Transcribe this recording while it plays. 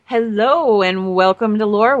Hello and welcome to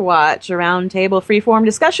Lore Watch, a roundtable freeform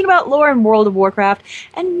discussion about lore in World of Warcraft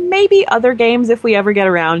and maybe other games if we ever get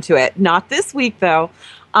around to it. Not this week, though.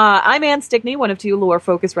 I'm Ann Stickney, one of two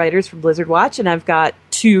lore-focused writers from Blizzard Watch, and I've got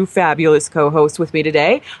two fabulous co-hosts with me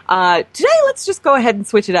today. Today, let's just go ahead and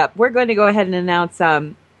switch it up. We're going to go ahead and announce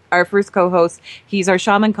our first co-host. He's our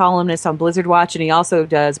shaman columnist on Blizzard Watch, and he also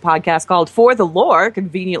does a podcast called For the Lore,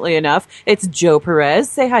 conveniently enough. It's Joe Perez.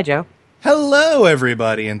 Say hi, Joe. Hello,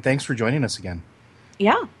 everybody, and thanks for joining us again.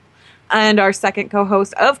 Yeah. And our second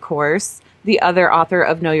co-host, of course, the other author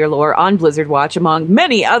of Know Your Lore on Blizzard Watch, among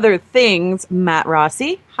many other things, Matt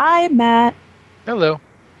Rossi. Hi, Matt. Hello.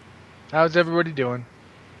 How's everybody doing?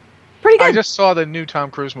 Pretty good. I just saw the new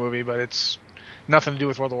Tom Cruise movie, but it's nothing to do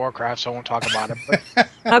with World of Warcraft, so I won't talk about it. But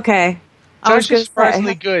Okay. it's actually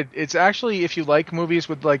surprisingly good. It's actually, if you like movies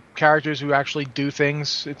with like characters who actually do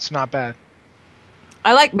things, it's not bad.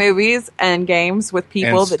 I like movies and games with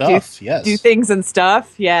people that do things and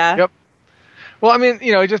stuff. Yeah. Yep. Well, I mean,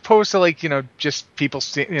 just opposed to just people,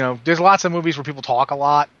 there's lots of movies where people talk a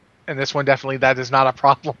lot, and this one definitely, that is not a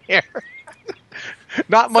problem here.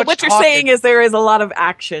 Not much. So what you're saying is there is a lot of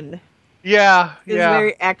action. Yeah. It's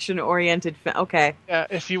very action-oriented. Okay. Yeah,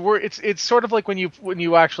 it's sort of like when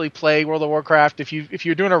you actually play World of Warcraft. If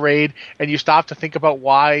you're doing a raid and you stop to think about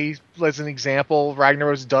why, as an example,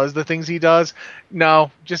 Ragnaros does the things he does.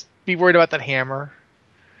 No, just be worried about that hammer.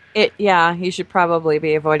 You should probably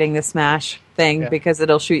be avoiding the smash thing because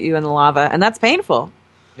it'll shoot you in the lava, and that's painful.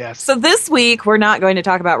 Yes. So this week we're not going to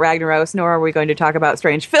talk about Ragnaros, nor are we going to talk about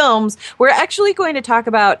strange films. We're actually going to talk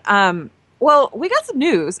about well, we got some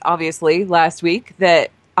news, obviously, last week that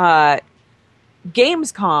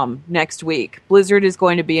Gamescom next week, Blizzard is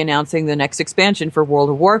going to be announcing the next expansion for World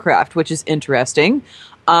of Warcraft, which is interesting.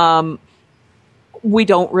 We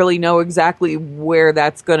don't really know exactly where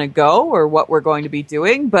that's going to go or what we're going to be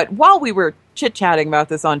doing, but while we were chit-chatting about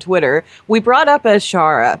this on Twitter, we brought up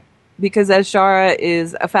Azshara, because Azshara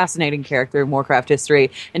is a fascinating character in Warcraft history,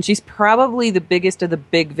 and she's probably the biggest of the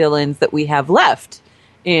big villains that we have left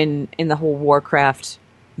in the whole Warcraft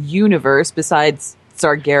universe, besides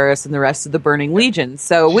Sargeras and the rest of the Burning Legion.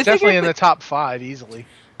 So she's definitely in the top 5 easily.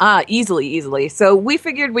 Easily. So we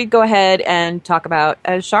figured we'd go ahead and talk about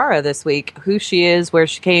Azshara this week. Who she is, where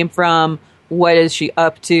she came from, what is she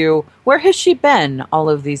up to, where has she been all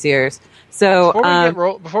of these years. So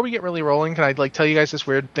before we get really rolling, can I tell you guys this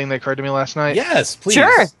weird thing that occurred to me last night? Yes, please.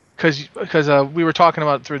 Sure. Because we were talking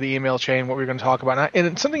about through the email chain what we were going to talk about,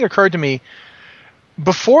 and something occurred to me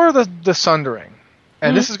before the Sundering.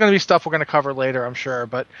 And this is going to be stuff we're going to cover later, I'm sure.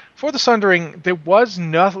 But before the Sundering, there was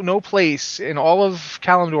no place in all of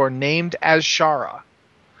Kalimdor named Azshara.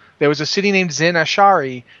 There was a city named Zin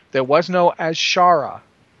Ashari. There was no Azshara.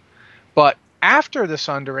 But after the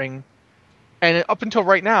Sundering, and up until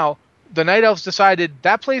right now, the Night Elves decided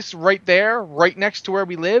that place right there, right next to where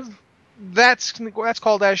we live, that's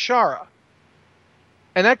called Azshara.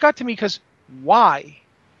 And that got to me because why?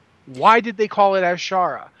 Why did they call it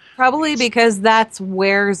Azshara? Probably because that's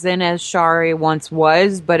where Zin Azshari once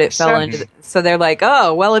was, but it fell into... So they're like,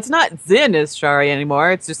 oh, well, it's not Zin Azshari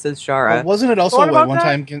anymore, it's just Azshara. Well, wasn't it also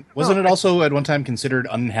at one time considered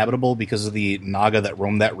uninhabitable because of the Naga that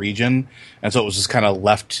roamed that region, and so it was just kind of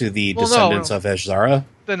left to the descendants of Azshara?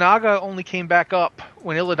 The Naga only came back up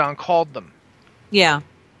when Illidan called them. Yeah.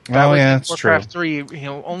 That's Warcraft true. 3,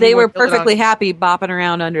 only they were perfectly happy bopping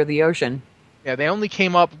around under the ocean. Yeah, they only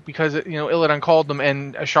came up because Illidan called them,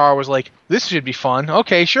 and Azshara was like, "This should be fun.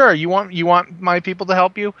 Okay, sure. You want my people to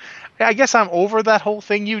help you? I guess I'm over that whole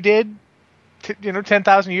thing you did,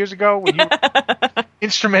 10,000 years ago when you were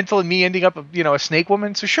instrumental in me ending up, a snake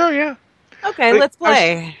woman. So sure, yeah. Okay, let's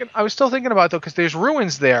play. I was still thinking about it though, because there's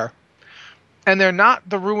ruins there, and they're not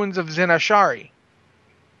the ruins of Zin Ashari.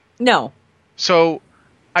 No. So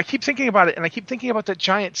I keep thinking about it, and I keep thinking about that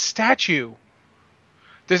giant statue.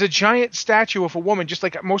 There's a giant statue of a woman, just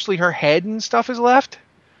like mostly her head and stuff is left.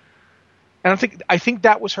 And I think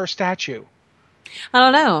that was her statue. I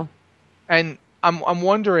don't know. And I'm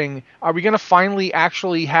wondering, are we going to finally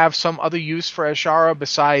actually have some other use for Azshara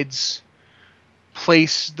besides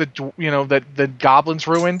place that the goblins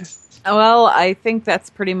ruined? Well, I think that's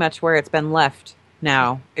pretty much where it's been left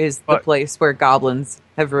now, is the place where goblins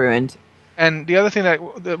have ruined. And the other thing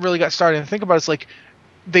that really got started to think about is like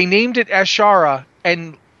they named it Azshara,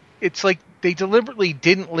 and it's like they deliberately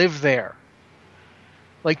didn't live there.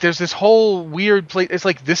 Like there's this whole weird place. It's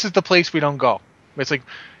like this is the place we don't go. It's like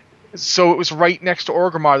so it was right next to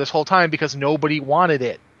Orgrimmar this whole time because nobody wanted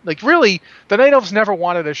it. Like really, the Night Elves never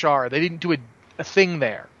wanted Azshara. They didn't do a thing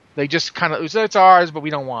there. They just kind of it's ours, but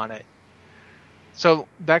we don't want it. So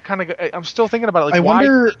that kind of, I'm still thinking about it. Like, I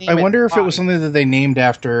wonder if why? it was something that they named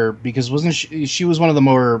after, because wasn't she was one of the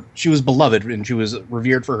more, she was beloved and she was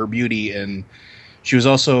revered for her beauty, and she was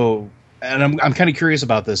also, and I'm kind of curious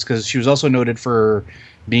about this because she was also noted for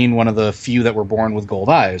being one of the few that were born with gold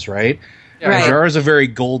eyes, right? Yeah. Right. Azshara is a very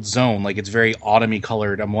gold zone, like it's very autumny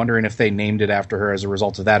colored. I'm wondering if they named it after her as a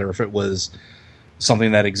result of that, or if it was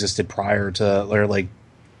something that existed prior to, or like,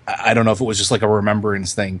 I don't know if it was just like a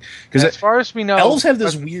remembrance thing. Because as far as we know, elves have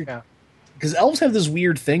this weird, because elves have this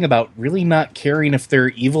weird thing about really not caring if they're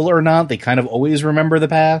evil or not. They kind of always remember the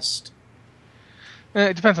past.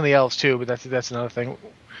 It depends on the elves too, but that's another thing.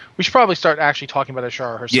 We should probably start actually talking about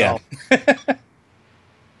Azshara herself. Yeah.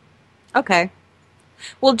 Okay.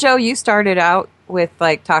 Well, Joe, you started out with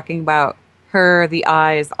like talking about her, the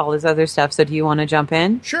eyes, all this other stuff. So do you want to jump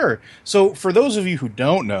in? Sure. So for those of you who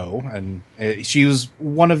don't know, and she was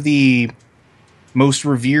one of the most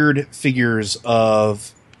revered figures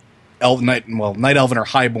of Night Elven or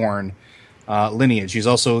Highborn lineage. She's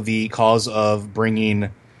also the cause of bringing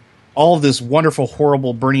all of this wonderful,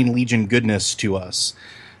 horrible, Burning Legion goodness to us.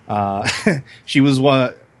 She was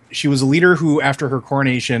a leader who, after her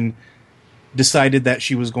coronation, decided that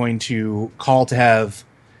she was going to call to have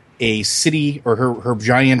a city, or her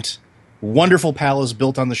giant, wonderful palace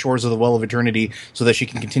built on the shores of the Well of Eternity, so that she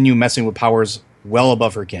can continue messing with powers well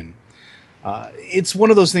above her kin. It's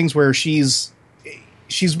one of those things where she's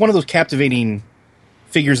one of those captivating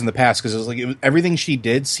figures in the past, because everything she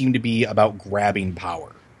did seemed to be about grabbing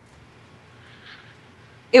power.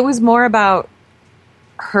 It was more about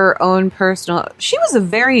her own personal. She was a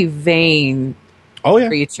very vain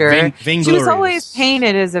creature. She was always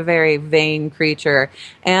painted as a very vain creature.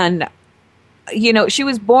 And, she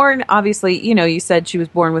was born, obviously, you said she was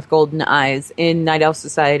born with golden eyes. In Night Elf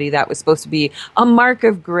society, that was supposed to be a mark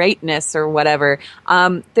of greatness or whatever.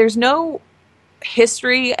 There's no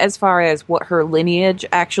history as far as what her lineage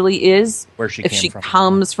actually is. Where she if came she from.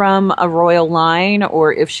 comes from a royal line,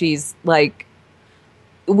 or if she's like...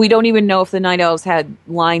 We don't even know if the Night Elves had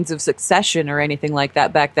lines of succession or anything like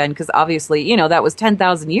that back then, because obviously, that was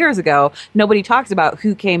 10,000 years ago. Nobody talks about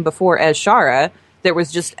who came before Azshara. There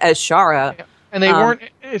was just Azshara. Yeah. And they weren't.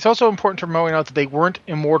 It's also important to point out that they weren't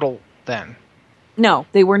immortal then. No,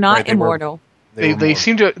 they were not immortal. They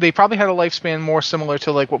seem to. They probably had a lifespan more similar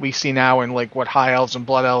to like what we see now in like what High Elves and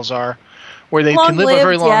Blood Elves are, where they can live a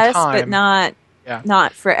very long time, but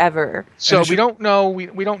not forever. So we don't know.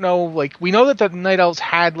 We don't know. Like, we know that the Night Elves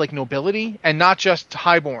had like nobility, and not just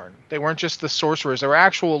highborn. They weren't just the sorcerers. They were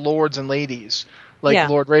actual lords and ladies, like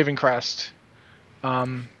Lord Ravencrest.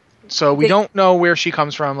 So we don't know where she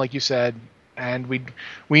comes from, like you said, and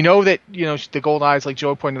we know that the gold eyes, like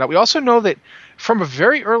Joe pointed out. We also know that from a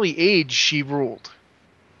very early age she ruled.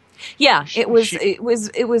 Yeah, it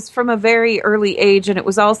was from a very early age, and it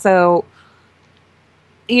was also.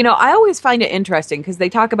 I always find it interesting because they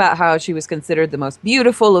talk about how she was considered the most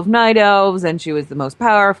beautiful of night elves and she was the most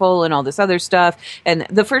powerful and all this other stuff. And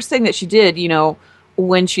the first thing that she did,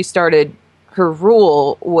 when she started her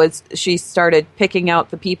rule, was she started picking out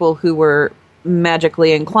the people who were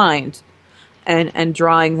magically inclined and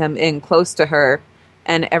drawing them in close to her.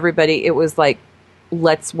 And everybody, it was like,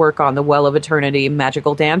 let's work on the Well of Eternity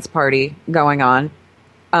magical dance party going on.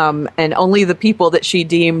 And only the people that she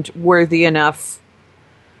deemed worthy enough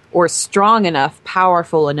or strong enough,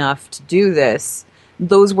 powerful enough to do this,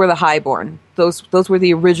 those were the highborn. Those were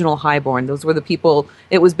the original highborn. Those were the people.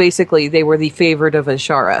 It was basically they were the favorite of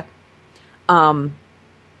Azshara. And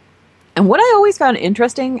what I always found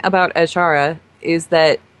interesting about Azshara is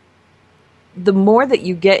that the more that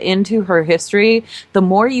you get into her history, the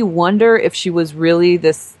more you wonder if she was really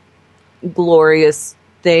this glorious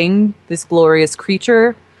thing, this glorious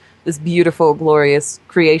creature, this beautiful, glorious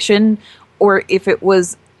creation, or if it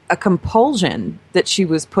was a compulsion that she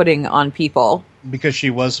was putting on people. Because she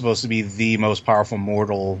was supposed to be the most powerful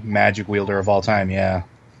mortal magic wielder of all time, yeah.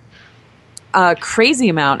 A crazy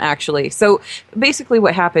amount, actually. So basically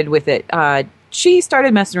what happened with it, she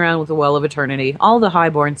started messing around with the Well of Eternity. All the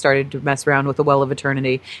Highborn started to mess around with the Well of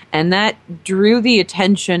Eternity. And that drew the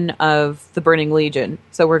attention of the Burning Legion.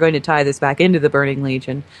 So we're going to tie this back into the Burning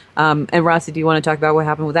Legion. And Rossi, do you want to talk about what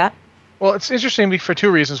happened with that? Well, it's interesting for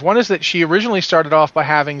two reasons. One is that she originally started off by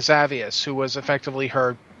having Xavius, who was effectively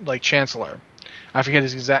her like chancellor. I forget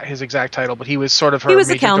his exact title, but he was sort of her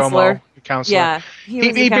major domo counselor. Yeah,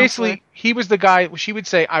 he basically he was the guy. She would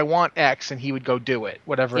say, "I want X," and he would go do it,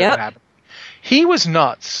 whatever it happened. He was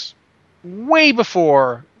nuts. Way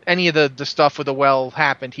before any of the stuff with the well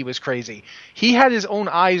happened, he was crazy. He had his own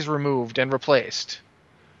eyes removed and replaced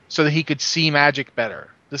so that he could see magic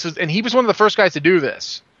better. And he was one of the first guys to do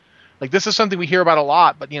this. Like, this is something we hear about a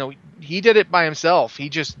lot, but, he did it by himself. He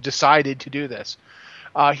just decided to do this.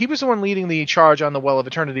 He was the one leading the charge on the Well of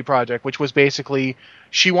Eternity project, which was basically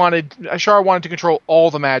Ashara wanted to control all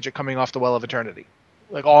the magic coming off the Well of Eternity.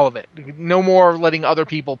 Like, all of it. No more letting other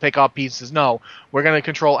people pick up pieces. No, we're going to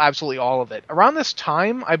control absolutely all of it. Around this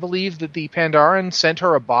time, I believe that the Pandaren sent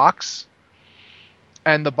her a box,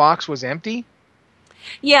 and the box was empty.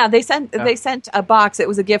 Yeah, they sent a box. It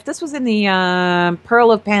was a gift. This was in the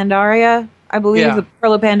Pearl of Pandaria, I believe, the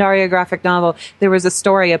Pearl of Pandaria graphic novel. There was a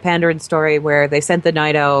story, a Pandaren story, where they sent the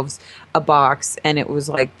Night Elves a box, and it was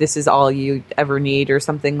like, this is all you ever need, or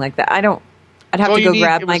something like that. I'd have to go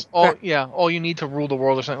grab my... all you need to rule the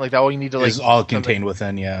world or something like that. All you need to... is all contained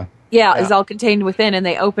within, Yeah, is all contained within, and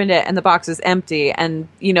they opened it, and the box is empty. And,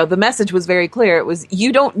 the message was very clear. It was,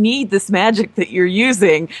 you don't need this magic that you're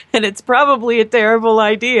using, and it's probably a terrible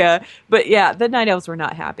idea. But, yeah, the Night Elves were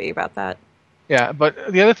not happy about that. Yeah,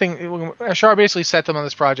 but the other thing, Ashara basically set them on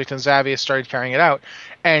this project, and Xavius started carrying it out.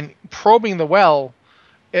 And probing the well,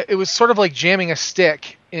 it was sort of like jamming a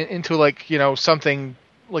stick into, like, something...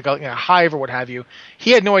 like a hive or what have you.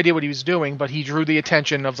 He had no idea what he was doing, but he drew the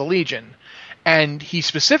attention of the Legion. And he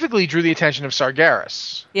specifically drew the attention of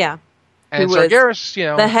Sargeras. Yeah. And Sargeras,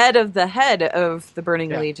 the head of the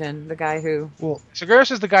Burning Legion, the guy who... Well,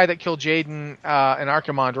 Sargeras is the guy that killed Jaden and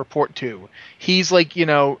Archimonde report to. He's like,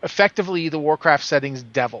 effectively the Warcraft setting's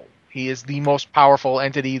devil. He is the most powerful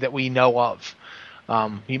entity that we know of.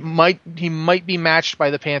 He might be matched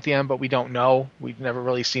by the Pantheon, but we don't know. We've never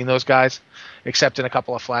really seen those guys, except in a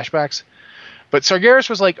couple of flashbacks. But Sargeras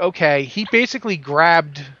was like, okay, he basically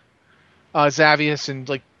grabbed Xavius and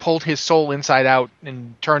like pulled his soul inside out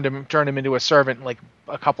and turned him into a servant in like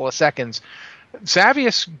a couple of seconds.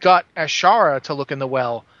 Xavius got Ashara to look in the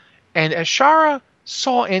well, and Ashara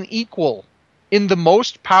saw an equal in the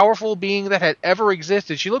most powerful being that had ever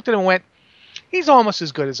existed. She looked at him and went, he's almost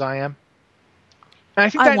as good as I am. And I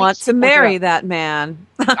think I want to marry that man.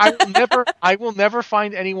 I will never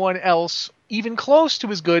find anyone else even close to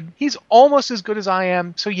as good. He's almost as good as I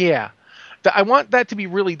am. So yeah, I want that to be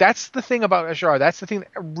really. That's the thing about Ashara. That's the thing that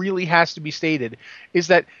really has to be stated, is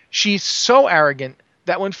that she's so arrogant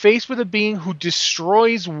that when faced with a being who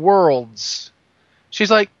destroys worlds, she's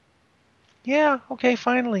like, "Yeah, okay,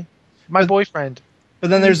 finally, my boyfriend." But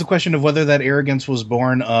then there's the question of whether that arrogance was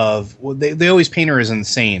born of. Well, they always paint her as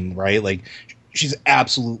insane, right? Like, she's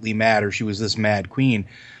absolutely mad, or she was this mad queen.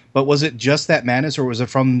 But was it just that madness, or was it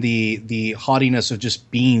from the haughtiness of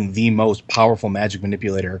just being the most powerful magic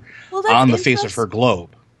manipulator on the face of her globe?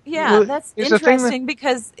 Yeah, that's interesting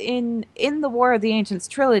because in the War of the Ancients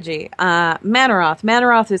trilogy,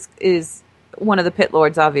 Mannoroth is one of the Pit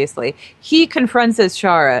Lords, obviously. He confronts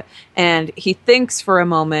Ashara, and he thinks for a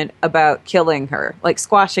moment about killing her, like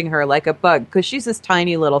squashing her like a bug, because she's this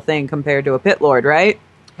tiny little thing compared to a Pit Lord, right?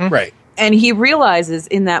 Right. And he realizes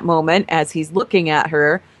in that moment, as he's looking at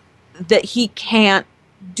her, that he can't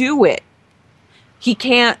do it. He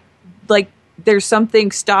can't, there's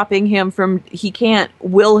something stopping him from, he can't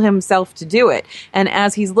will himself to do it. And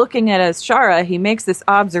as he's looking at Ashara, he makes this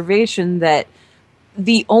observation that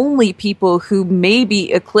the only people who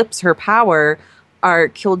maybe eclipse her power are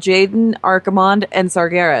Kil'jaeden, Archimonde, and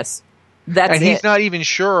Sargeras. And he's not even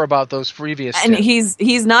sure about those previous. And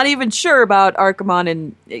he's not even sure about Archimonde,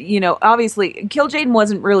 and obviously Kil'jaeden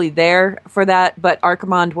wasn't really there for that, but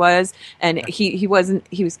Archimonde was, and he wasn't.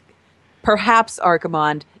 He was perhaps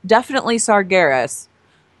Archimonde, definitely Sargeras,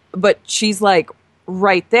 but she's like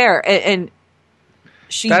right there, and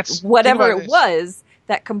she whatever it was,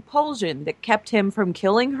 that compulsion that kept him from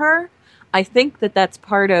killing her. I think that's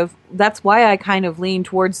that's why I kind of lean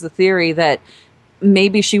towards the theory that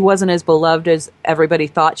maybe she wasn't as beloved as everybody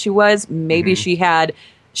thought she was. Maybe she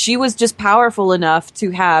was just powerful enough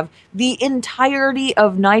to have the entirety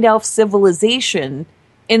of Night Elf civilization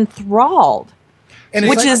enthralled,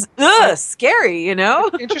 which is scary,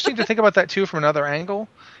 Interesting to think about that too from another angle,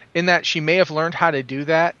 in that she may have learned how to do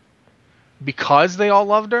that because they all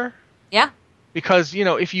loved her. Yeah. Because,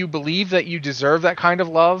 if you believe that you deserve that kind of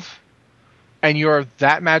love and you're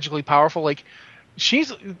that magically powerful, like,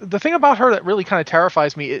 she's the thing about her that really kind of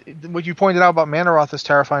terrifies me. What you pointed out about Mannoroth is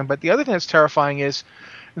terrifying, but the other thing that's terrifying is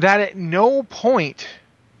that at no point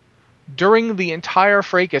during the entire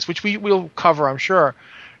fracas, which we will cover, I'm sure,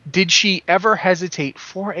 did she ever hesitate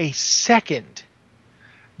for a second.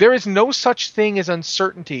 There is no such thing as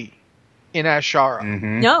uncertainty in Ashara.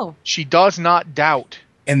 Mm-hmm. No, she does not doubt,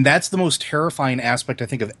 and that's the most terrifying aspect, I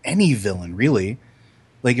think, of any villain, really.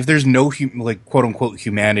 Like, if there's no, quote-unquote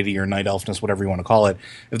humanity or night elfness, whatever you want to call it,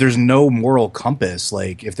 if there's no moral compass,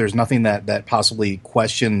 like, if there's nothing that possibly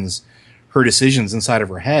questions her decisions inside of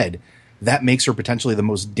her head, that makes her potentially the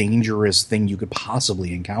most dangerous thing you could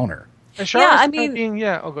possibly encounter. And sorry,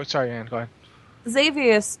 Anne, go ahead.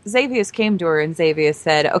 Xavius came to her and Xavius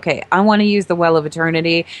said, okay, I want to use the Well of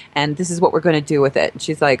Eternity and this is what we're going to do with it. And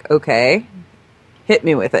she's like, okay, hit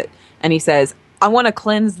me with it. And he says, I want to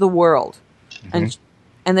cleanse the world. And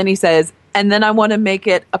then he says, and then I want to make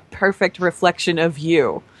it a perfect reflection of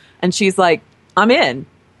you. And she's like, I'm in.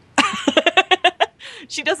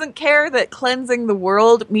 She doesn't care that cleansing the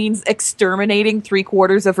world means exterminating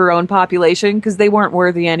 3/4 of her own population because they weren't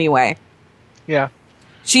worthy anyway. Yeah.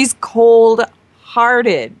 She's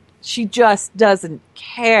cold-hearted. She just doesn't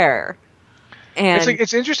care. And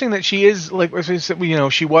it's interesting that she is, like,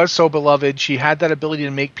 she was so beloved. She had that ability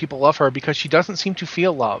to make people love her because she doesn't seem to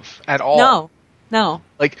feel love at all. No.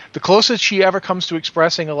 Like, the closest she ever comes to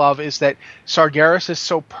expressing a love is that Sargeras is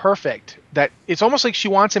so perfect that it's almost like she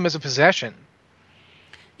wants him as a possession.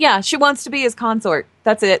 Yeah, she wants to be his consort.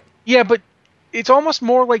 That's it. Yeah, but it's almost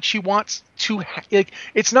more like she wants to...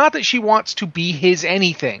 it's not that she wants to be his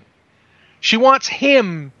anything. She wants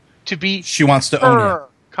him to be... She wants to own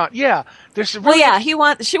him. Yeah. She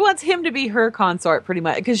wants him to be her consort, pretty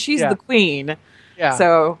much, because she's the queen. Yeah.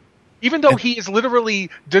 So... Even though he is literally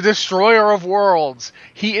the destroyer of worlds,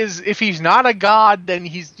 he is. If he's not a god, then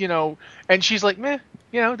he's, and she's like, meh,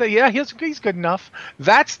 he's good enough.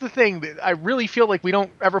 That's the thing that I really feel like we don't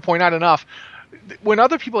ever point out enough. When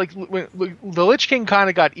other people, when the Lich King kind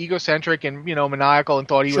of got egocentric and, maniacal and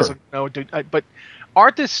thought he was, but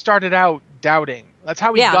Arthas started out doubting. That's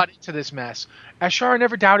how he got into this mess. Ashara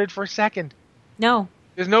never doubted for a second. No.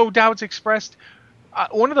 There's no doubts expressed.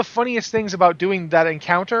 One of the funniest things about doing that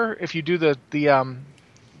encounter, if you do the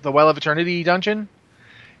Well of Eternity dungeon,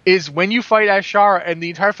 is when you fight Ashara and the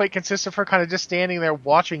entire fight consists of her kind of just standing there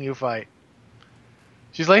watching you fight.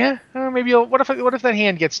 She's like, maybe what if that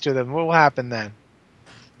hand gets to them? What will happen then?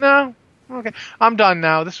 No, okay, I'm done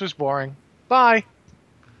now. This was boring. Bye.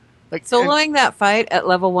 Soloing that fight at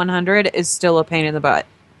level 100 is still a pain in the butt.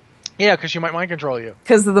 Yeah, because she might mind control you.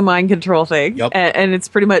 Because of the mind control thing. Yep. And it's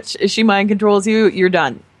pretty much, if she mind controls you, you're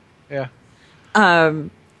done. Yeah.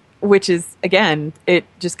 Which is, again, it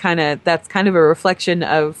just that's kind of a reflection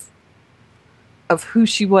of who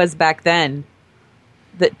she was back then.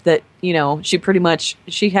 That she pretty much,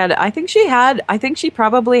 I think she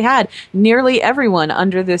probably had nearly everyone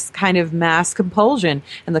under this kind of mass compulsion.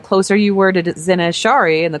 And the closer you were to Zena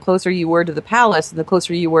Ashari, and the closer you were to the palace, and the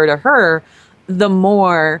closer you were to her, the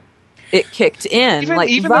more it kicked in.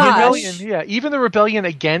 Even the rebellion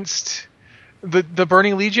against the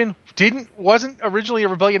Burning Legion wasn't originally a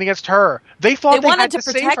rebellion against her. They thought they wanted had to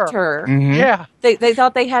save protect her. Mm-hmm. Yeah, they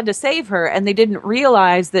thought they had to save her, and they didn't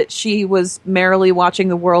realize that she was merrily watching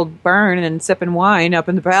the world burn and sipping wine up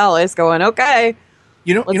in the palace, going, "Okay."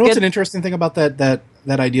 What's an interesting thing about that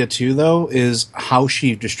idea too, though, is how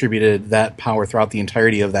she distributed that power throughout the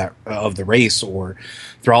entirety of the race, or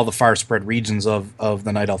through all the far spread regions of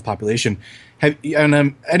the Night Elf population.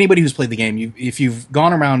 Anybody who's played the game, if you've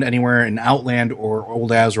gone around anywhere in Outland or Old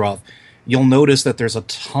Azeroth, you'll notice that there's a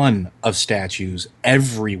ton of statues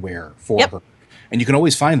everywhere for her, and you can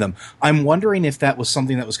always find them. I'm wondering if that was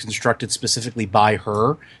something that was constructed specifically by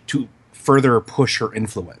her to further push her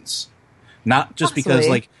influence. Not just because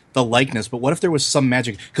the likeness, but what if there was some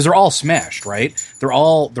magic? Because they're all smashed, right? They're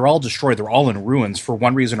all destroyed. They're all in ruins for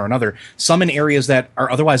one reason or another. Some in areas that are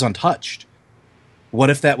otherwise untouched. What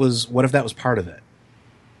if that was part of it?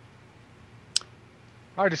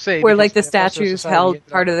 Hard to say. Where the statues held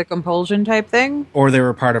part of the compulsion type thing, or they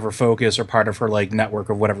were part of her focus, or part of her network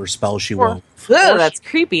of whatever spell she wove. Oh, that's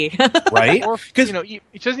creepy, right? Because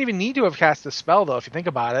it doesn't even need to have cast a spell, though. If you think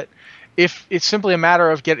about it. If it's simply a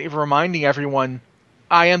matter of reminding everyone,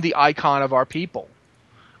 I am the icon of our people.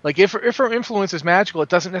 If her influence is magical, it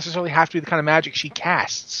doesn't necessarily have to be the kind of magic she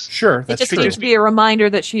casts. Sure, that's true. It just needs to be a reminder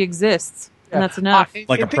that she exists, and that's enough.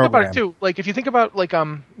 Like a think program. about it too. If you think about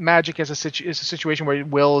magic as a situation where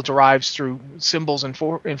will derives through symbols and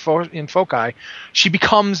in foci, she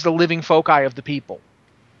becomes the living foci of the people.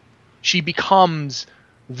 She becomes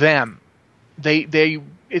them.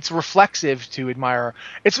 It's reflexive to admire her.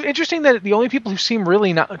 It's interesting that the only people who seem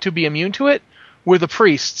really not to be immune to it were the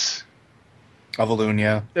priests. Of Elune,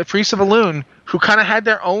 yeah. The priests of Elune, who kind of had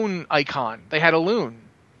their own icon. They had Elune.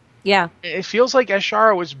 Yeah. It feels like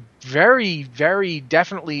Ashara was very, very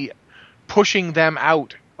definitely pushing them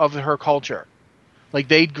out of her culture.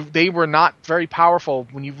 They were not very powerful.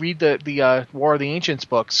 When you read the War of the Ancients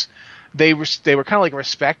books, they were kind of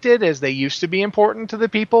respected as they used to be important to the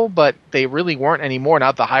people, but they really weren't anymore.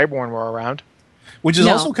 Now the Highborn were around. Which is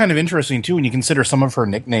also kind of interesting too when you consider some of her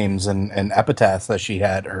nicknames and epitaphs that she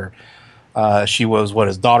had, or She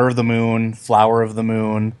was daughter of the moon, flower of the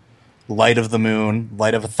moon, light of the moon,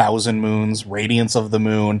 light of 1,000 moons, radiance of the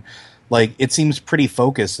moon. Like, it seems pretty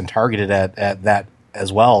focused and targeted at that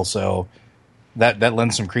as well. So that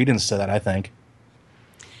lends some credence to that, I think.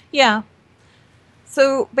 Yeah.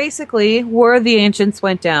 So basically, War of the Ancients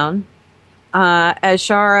went down.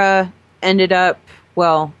 Azshara ended up,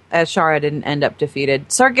 well, Azshara didn't end up defeated.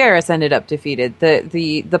 Sargeras ended up defeated.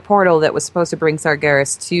 The portal that was supposed to bring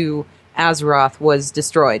Sargeras to Azeroth was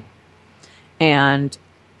destroyed. And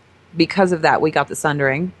because of that, we got the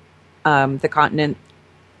Sundering. The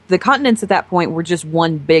continents at that point were just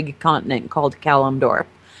one big continent called Kalimdor.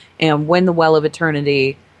 And when the Well of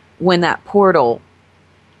Eternity, when that portal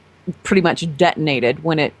pretty much detonated,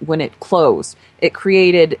 when it closed, it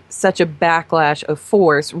created such a backlash of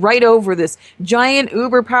force right over this giant,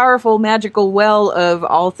 uber powerful magical well of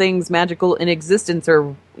all things magical in existence,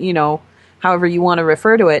 or, you know, however you want to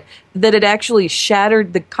refer to it, that it actually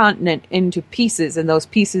shattered the continent into pieces, and those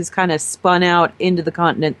pieces kind of spun out into the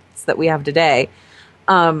continents that we have today.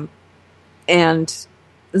 And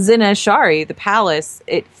Zin Azshari, the palace,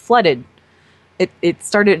 it flooded. It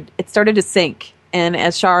started to sink. And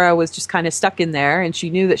Azshara was just kind of stuck in there, and she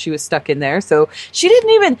knew that she was stuck in there. So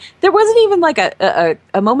there wasn't even like a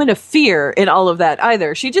moment of fear in all of that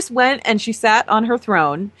either. She just went and she sat on her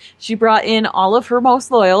throne. She brought in all of her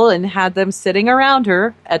most loyal and had them sitting around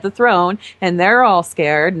her at the throne, and they're all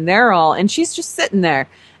scared, and she's just sitting there.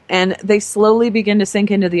 And they slowly begin to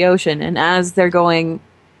sink into the ocean. And as they're going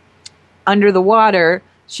under the water,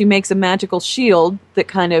 she makes a magical shield that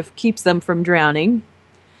kind of keeps them from drowning.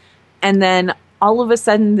 And then all of a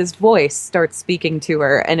sudden, this voice starts speaking to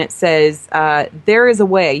her, and it says, there is a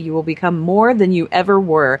way. You will become more than you ever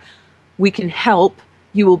were. We can help.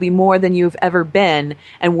 You will be more than you've ever been.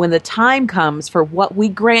 And when the time comes for what we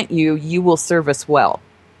grant you, you will serve us well.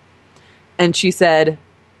 And she said,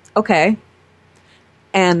 okay.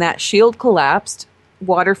 And that shield collapsed.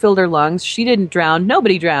 Water filled her lungs. She didn't drown.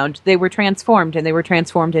 Nobody drowned. They were transformed, and they were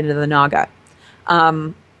transformed into the Naga.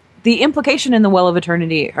 The implication in the Well of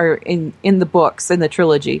Eternity, or in the books, in the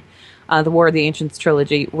trilogy, the War of the Ancients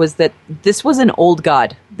trilogy, was that this was an old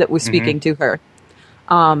god that was speaking to her.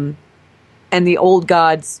 And the old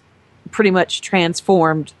gods pretty much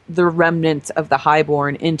transformed the remnants of the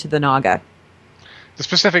Highborn into the Naga. The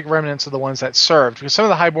specific remnants of the ones that served, because some of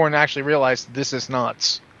the Highborn actually realized this is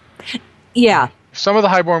nuts. Yeah. Some of the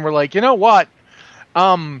Highborn were like, you know what?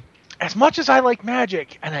 As much as I like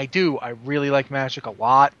magic, and I really like magic a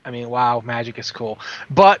lot. I mean, wow, magic is cool.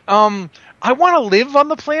 But I want to live on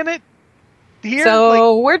the planet here.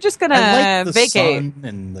 So we're just going to the vacate. Sun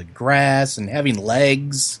and the grass and having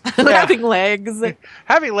legs. Having legs.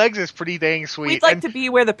 Having legs is pretty dang sweet. We'd like to be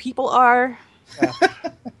where the people are. Yeah.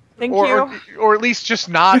 Thank you. Or at least just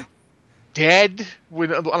not dead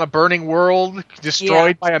on a burning world,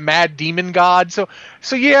 destroyed by a mad demon god. So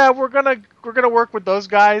yeah, we're gonna work with those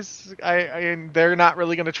guys. And they're not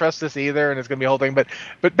really gonna trust us either, and it's gonna be a whole thing.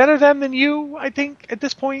 But better them than you, I think, at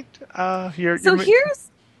this point. Here's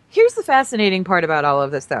the fascinating part about all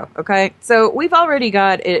of this, though. Okay, so we've already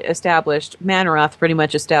got it established. Mannoroth pretty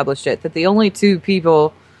much established it, that the only two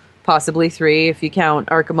people, possibly three, if you count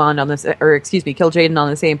Archimonde Kil'jaeden on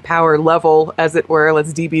the same power level, as it were.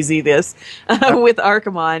 Let's DBZ this with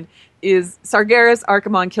Archimonde, is Sargeras,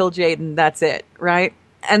 Archimonde, Kil'jaeden. That's it, right?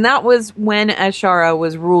 And that was when Azshara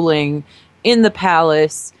was ruling in the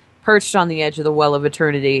palace, perched on the edge of the Well of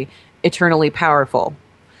Eternity, eternally powerful.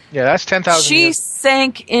 Yeah, that's 10,000 She years.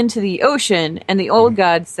 sank into the ocean, and the old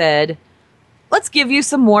god said, let's give you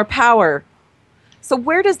some more power. So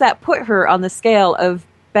where does that put her on the scale of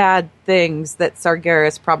bad things that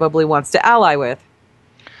Sargeras probably wants to ally with?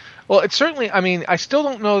 Well, it's certainly, I mean, I still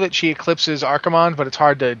don't know that she eclipses Archimonde, but it's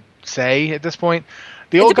hard to say at this point.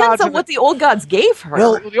 It depends on what the old gods gave her.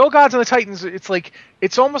 Well, the old gods and the Titans,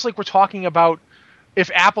 it's almost like we're talking about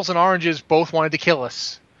if apples and oranges both wanted to kill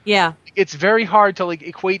us. Yeah. It's very hard to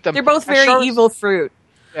equate them. They're both very evil fruit.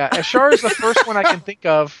 Yeah, Azshara is the first one I can think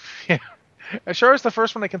of. Yeah. Azshara is the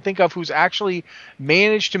first one I can think of who's actually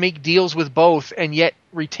managed to make deals with both and yet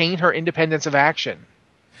retain her independence of action.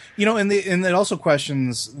 You know, and it also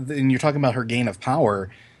questions, and you're talking about her gain of power.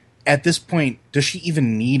 At this point, does she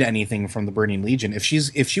even need anything from the Burning Legion? If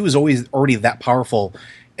she was already that powerful,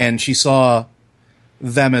 and she saw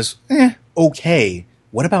them as okay,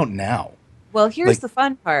 what about now? Well, here's the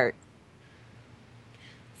fun part.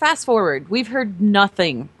 Fast forward, we've heard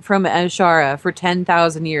nothing from Azshara for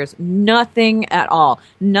 10,000 years. Nothing at all.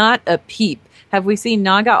 Not a peep. Have we seen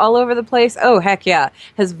Naga all over the place? Oh, heck yeah.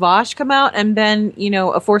 Has Vosh come out and been,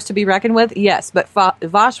 a force to be reckoned with? Yes, but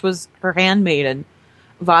Vosh was her handmaiden.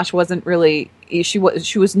 Vash wasn't really, she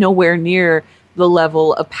was nowhere near the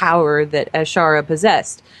level of power that Ashara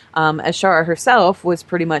possessed. Ashara herself was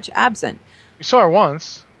pretty much absent. We saw her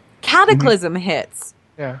once. Cataclysm hits.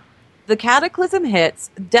 Yeah. The Cataclysm hits,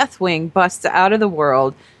 Deathwing busts out of the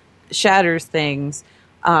world, shatters things.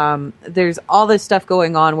 There's all this stuff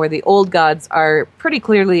going on where the old gods are pretty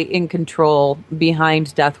clearly in control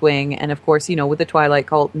behind Deathwing, and of course, with the Twilight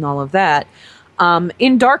Cult and all of that.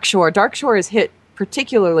 In Darkshore is hit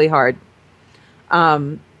particularly hard.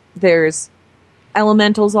 There's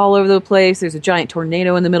elementals all over the place. There's a giant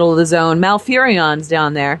tornado in the middle of the zone. Malfurion's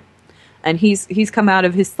down there, and he's come out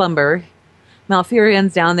of his slumber.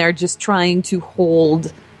 Malfurion's down there just trying to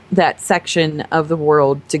hold that section of the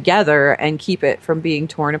world together and keep it from being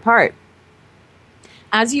torn apart.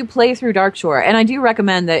 As you play through Darkshore, and I do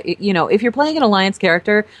recommend that, if you're playing an Alliance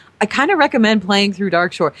character, I kind of recommend playing through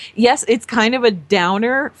Darkshore. Yes, it's kind of a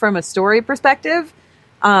downer from a story perspective.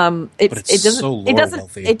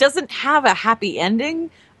 It doesn't have a happy ending,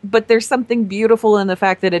 but there's something beautiful in the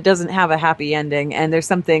fact that it doesn't have a happy ending, and there's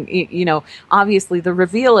something, obviously the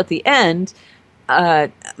reveal at the end.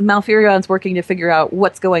 Malfurion's working to figure out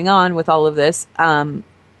what's going on with all of this.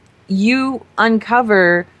 You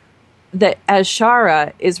uncover that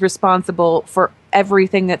Ashara is responsible for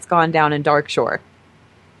everything that's gone down in Darkshore.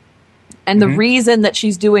 And the reason that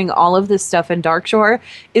she's doing all of this stuff in Darkshore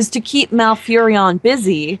is to keep Malfurion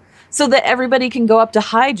busy so that everybody can go up to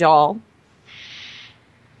Hyjal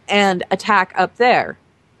and attack up there.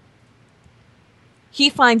 He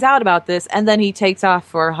finds out about this, and then he takes off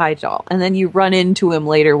for Hyjal. And then you run into him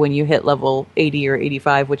later when you hit level 80 or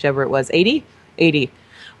 85, whichever it was. 80? 80.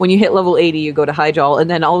 When you hit level 80, you go to Hyjal, and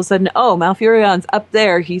then all of a sudden, Malfurion's up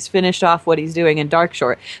there. He's finished off what he's doing in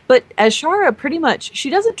Darkshore. But Ashara, pretty much, she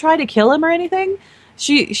doesn't try to kill him or anything.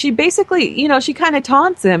 She basically, she kind of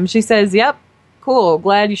taunts him. She says, yep, cool,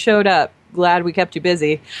 glad you showed up. Glad we kept you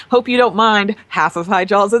busy. Hope you don't mind. Half of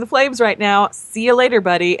Hyjal's in the flames right now. See you later,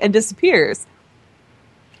 buddy, and disappears.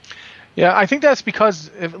 Yeah, I think that's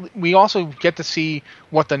because we also get to see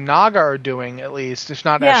what the Naga are doing, at least. If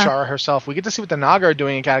not Ashara herself. We get to see what the Naga are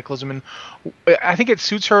doing in Cataclysm, and I think it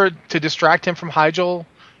suits her to distract him from Hyjal,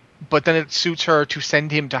 but then it suits her to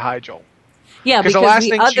send him to Hyjal. Yeah, because the last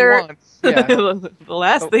thing she wants... Yeah. the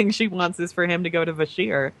last thing she wants is for him to go to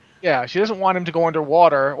Vashir. Yeah, she doesn't want him to go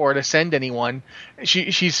underwater or to send anyone.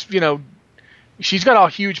 She's got a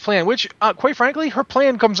huge plan, which, quite frankly, her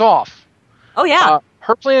plan comes off. Oh, yeah.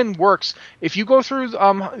 Her plan works. If you go through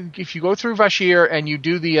Vashir and you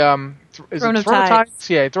do the Throne of Tides?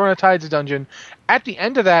 Yeah, Throne of Tides dungeon. At the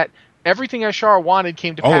end of that, everything Ashara wanted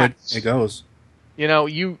came to pass. It goes.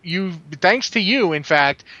 You thanks to you, in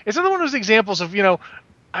fact, it's another one of those examples of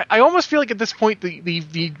I almost feel like at this point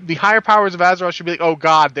the higher powers of Azeroth should be like, oh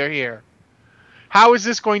God, they're here. How is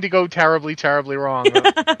this going to go terribly, terribly wrong?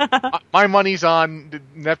 My money's on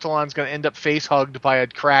Neptulon's going to end up face hugged by a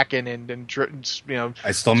kraken, and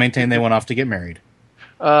I still maintain they went off to get married.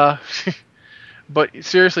 But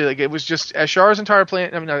seriously, it was just Ashara's entire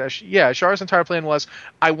plan. Ashara's entire plan was,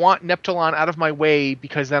 I want Neptulon out of my way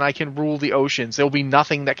because then I can rule the oceans. There will be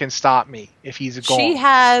nothing that can stop me if he's gone.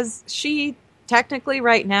 She technically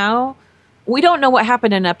right now, we don't know what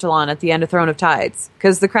happened to Neptulon at the end of Throne of Tides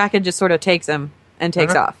because the kraken just sort of takes him and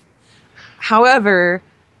takes off. However,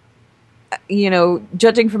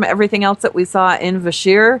 judging from everything else that we saw in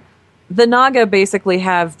Vashir, the Naga basically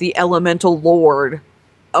have the elemental lord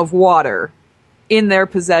of water in their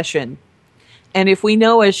possession. And if we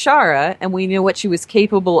know Ashara, and we knew what she was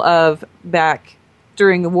capable of back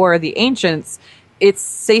during the War of the Ancients, it's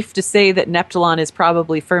safe to say that Neptulon is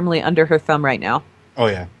probably firmly under her thumb right now. Oh,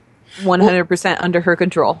 yeah. 100% under her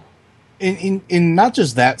control. In not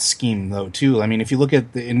just that scheme, though, too. I mean, if you look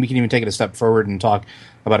at and we can even take it a step forward and talk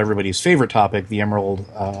about everybody's favorite topic, the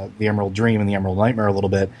Emerald Dream and the Emerald Nightmare a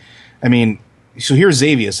little bit. I mean, so here's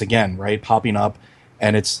Xavius again, right, popping up,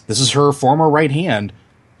 and this is her former right hand,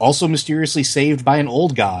 also mysteriously saved by an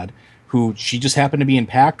old god who she just happened to be in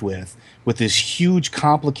pact with this huge,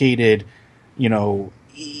 complicated,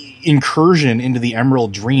 incursion into the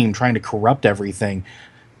Emerald Dream, trying to corrupt everything.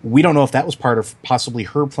 We don't know if that was part of possibly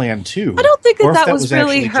her plan too. I don't think that was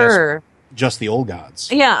really her. Just the old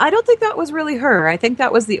gods. Yeah, I don't think that was really her. I think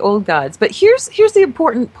that was the old gods. But here's the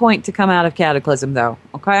important point to come out of Cataclysm, though.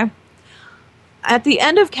 Okay, at the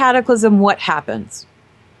end of Cataclysm, what happens?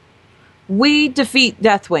 We defeat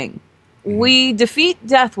Deathwing. We defeat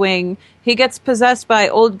Deathwing. He gets possessed by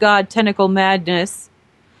old god Tentacle Madness.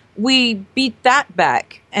 We beat that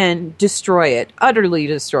back and destroy it, utterly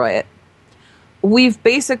destroy it. We've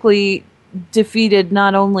basically defeated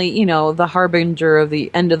not only, the harbinger of the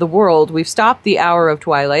end of the world, we've stopped the Hour of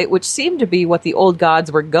Twilight, which seemed to be what the old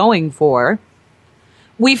gods were going for.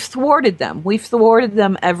 We've thwarted them. We've thwarted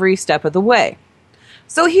them every step of the way.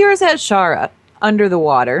 So here's Azshara under the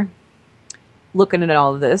water, looking at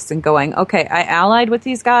all of this and going, okay, I allied with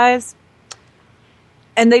these guys,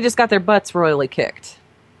 and they just got their butts royally kicked.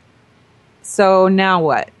 So now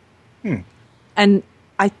what? And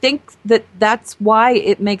I think that's why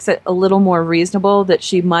it makes it a little more reasonable that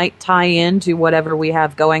she might tie into whatever we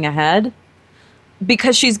have going ahead.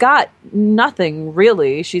 Because she's got nothing,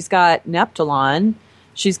 really. She's got Neptulon.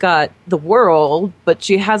 She's got the world, but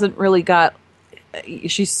she hasn't really got...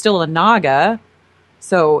 She's still a Naga.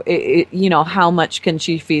 So, how much can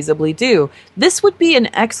she feasibly do? This would be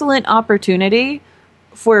an excellent opportunity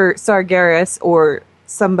for Sargeras or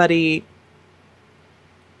somebody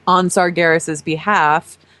on Sargeras'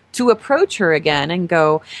 behalf to approach her again and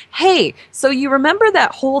go, hey, so you remember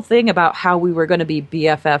that whole thing about how we were going to be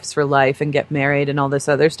BFFs for life and get married and all this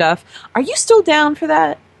other stuff? Are you still down for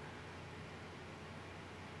that?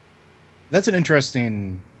 That's an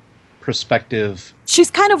interesting perspective. She's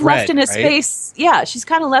kind of left in a space. Yeah, she's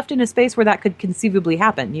kind of left in a space where that could conceivably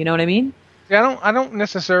happen. You know what I mean? Yeah, I don't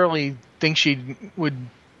necessarily think she wouldn't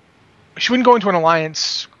go into an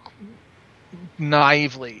alliance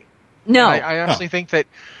naively. No. I honestly think that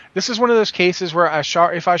this is one of those cases where if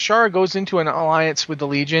Azshara goes into an alliance with the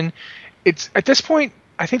Legion, it's at this point,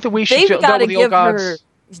 I think the way she dealt with the old gods...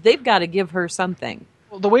 They've got to give her something.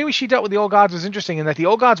 Well, the way she dealt with the old gods was interesting in that the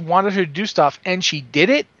old gods wanted her to do stuff, and she did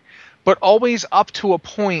it, but always up to a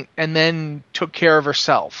point and then took care of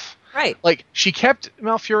herself. Right. Like, she kept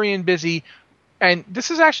Malfurion busy, and this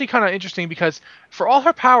is actually kind of interesting because for all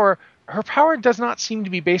her power does not seem to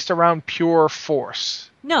be based around pure force.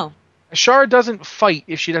 No. Azshara doesn't fight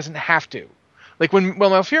if she doesn't have to. Like when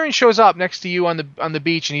Malfurion shows up next to you on the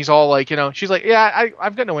beach and he's all like, she's like, yeah,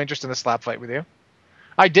 I've got no interest in a slap fight with you.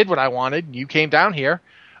 I did what I wanted. You came down here.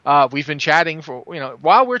 We've been chatting for,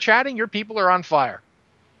 while we're chatting, your people are on fire.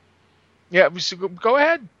 Yeah, so go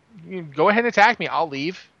ahead. Go ahead and attack me. I'll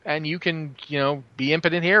leave. And you can, be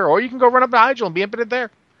impotent here, or you can go run up to Hyjal and be impotent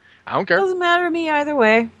there. I don't care. Doesn't matter to me either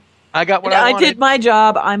way. I got what I wanted. I did my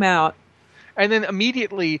job. I'm out. And then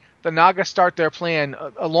immediately the Naga start their plan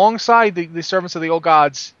alongside the servants of the old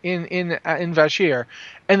gods in Vashj'ir.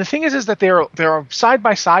 And the thing is that they're side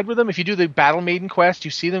by side with them. If you do the Battle Maiden quest,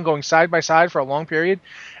 you see them going side by side for a long period.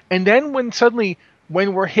 And then when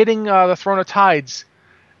we're hitting the Throne of Tides,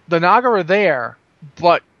 the Naga are there,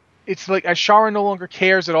 but it's like Azshara no longer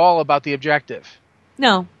cares at all about the objective.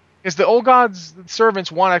 No. Because the old gods'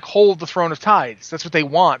 servants want to hold the Throne of Tides. That's what they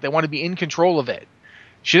want. They want to be in control of it.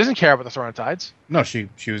 She doesn't care about the Throne of Tides. No, she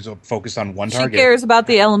was focused on one target. She cares about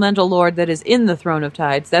the elemental lord that is in the Throne of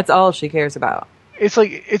Tides. That's all she cares about. It's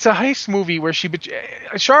like it's a heist movie where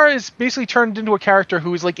Azshara is basically turned into a character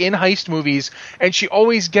who is like in heist movies, and she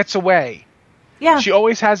always gets away. Yeah. She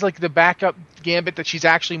always has like the backup gambit that she's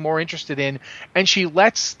actually more interested in, and she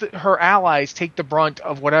lets her allies take the brunt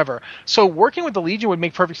of whatever. So working with the Legion would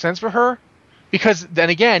make perfect sense for her, because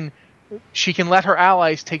then again, she can let her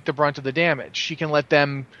allies take the brunt of the damage. She can let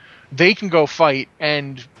them, they can go fight,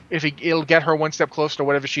 and if it'll get her one step closer to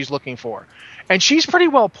whatever she's looking for. And she's pretty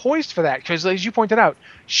well poised for that, because as you pointed out,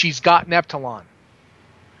 she's got Neptulon.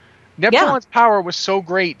 Neptulon's power was so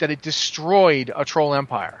great that it destroyed a troll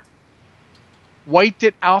empire. Wiped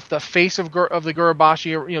it off the face of the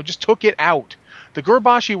Gurubashi, just took it out. The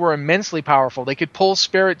Gurubashi were immensely powerful. They could pull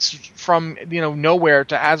spirits from, nowhere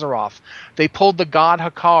to Azeroth. They pulled the god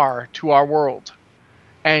Hakar to our world.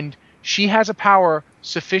 And she has a power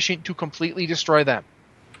sufficient to completely destroy them.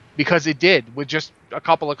 Because it did, with just a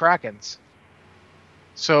couple of Krakens.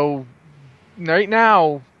 So, right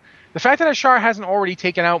now, the fact that Azshara hasn't already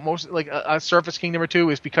taken out a Surface Kingdom or two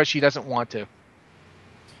is because she doesn't want to.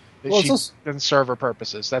 Well, she doesn't serve her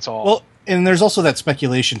purposes. That's all. Well, and there's also that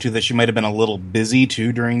speculation, too, that she might have been a little busy,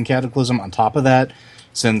 too, during Cataclysm. On top of that,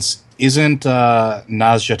 since isn't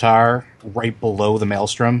Nazjatar right below the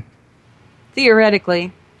Maelstrom?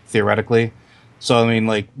 Theoretically. So, I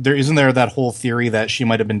mean, isn't there that whole theory that she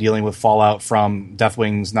might have been dealing with fallout from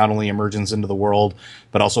Deathwing's not only emergence into the world,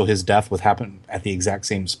 but also his death would happen at the exact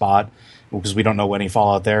same spot? Because we don't know any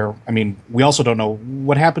fallout there. I mean, we also don't know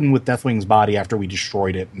what happened with Deathwing's body after we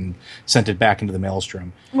destroyed it and sent it back into the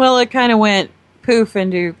Maelstrom. Well, it kind of went poof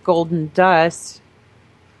into golden dust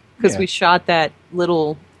because we shot that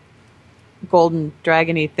little golden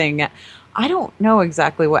dragony thing. I don't know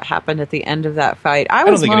exactly what happened at the end of that fight. I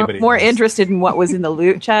was more interested in what was in the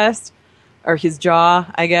loot chest, or his jaw,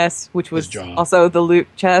 I guess, which was also the loot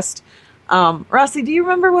chest. Rossi, do you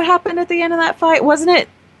remember what happened at the end of that fight? Wasn't it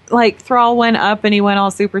like Thrall went up and he went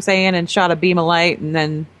all Super Saiyan and shot a beam of light, and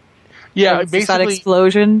then Yeah, there was just that basically.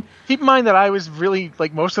 explosion? Keep in mind that I was really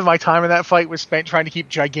like most of my time in that fight was spent trying to keep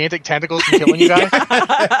gigantic tentacles from killing you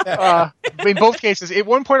guys. In both cases, at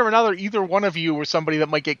one point or another, either one of you were somebody that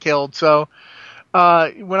might get killed. So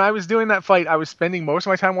when I was doing that fight, I was spending most of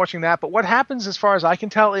my time watching that. But what happens, as far as I can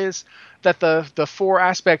tell, is that the four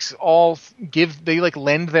aspects all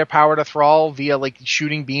lend their power to Thrall via like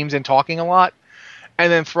shooting beams and talking a lot.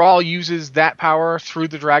 And then Thrall uses that power through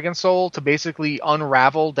the Dragon Soul to basically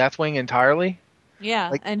unravel Deathwing entirely. Yeah,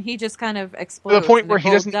 Like, and he just kind of explodes to the point in where a he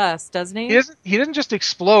gold doesn't- dust, doesn't he? He doesn't just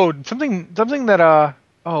explode. Something that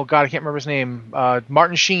oh god, I can't remember his name.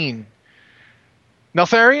 Martin Sheen.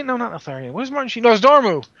 Neltharion? No, not Neltharion. What is Martin Sheen?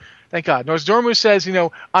 Nozdormu. Thank God. Nozdormu says,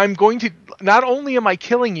 I'm going to, not only am I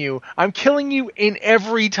killing you, I'm killing you in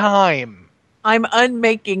every time. I'm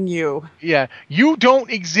unmaking you. Yeah, you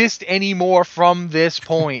don't exist anymore from this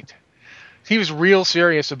point. He was real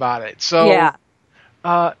serious about it. So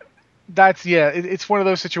Yeah. It's one of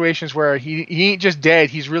those situations where he ain't just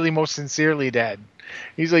dead, he's really most sincerely dead.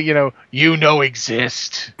 He's like,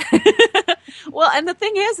 exist. Well, and the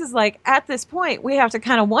thing is like at this point we have to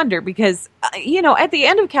kind of wonder because at the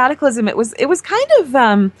end of Cataclysm it was kind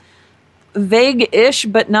of vague-ish,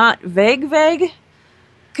 but not vague.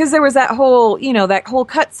 Because there was that whole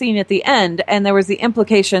cutscene at the end, and there was the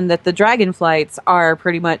implication that the Dragonflights are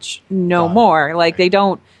pretty much no more. Like they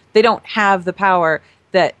don't have the power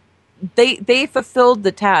that they fulfilled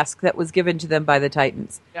the task that was given to them by the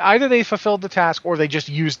Titans. Either they fulfilled the task or they just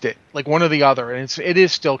used it, like one or the other, and it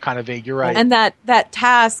is still kind of vague. You're right. And that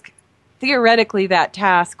task, theoretically, that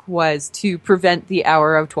task was to prevent the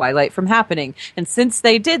Hour of Twilight from happening. And since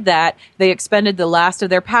they did that, they expended the last of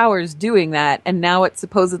their powers doing that, and now it's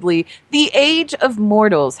supposedly the Age of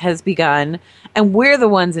Mortals has begun, and we're the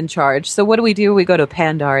ones in charge. So what do? We go to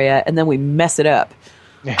Pandaria, and then we mess it up.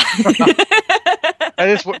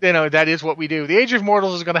 That is what we do. The Age of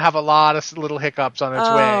Mortals is going to have a lot of little hiccups on its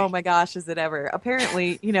way. Oh my gosh, is it ever?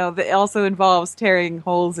 Apparently, it also involves tearing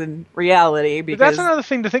holes in reality. Because But that's another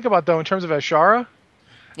thing to think about, though, in terms of Ashara.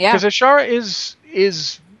 yeah, Because Ashara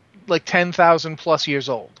is like 10,000 plus years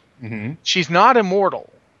old. Mm-hmm. She's not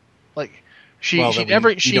immortal. Like she Well, never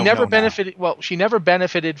we don't know benefited. Now. Well, she never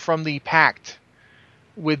benefited from the pact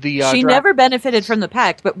with the. she never benefited from the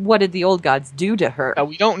pact. But what did the old gods do to her?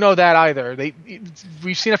 We don't know that either.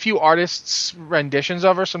 We've seen a few artists' renditions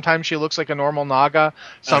of her. Sometimes she looks like a normal Naga.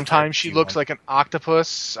 Sometimes she looks like an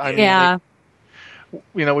octopus. I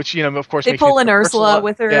mean, which of course they makes pull me an Ursula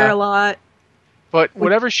with her a lot. But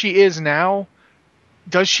whatever she is now,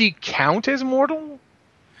 does she count as mortal?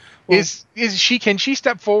 Well, can she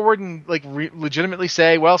step forward and legitimately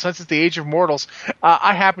say, well, since it's the Age of Mortals,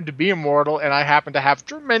 I happen to be immortal and I happen to have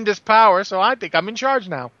tremendous power, so I think I'm in charge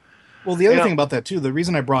now. Well, the other thing about that, too, the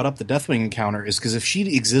reason I brought up the Deathwing encounter is because if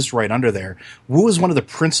she exists right under there, Wu is one of the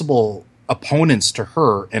principal opponents to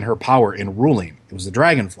her and her power in ruling. It was the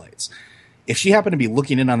Dragonflights. If she happened to be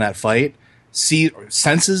looking in on that fight,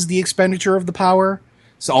 senses the expenditure of the power,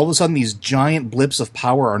 so all of a sudden these giant blips of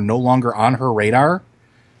power are no longer on her radar,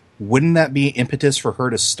 wouldn't that be impetus for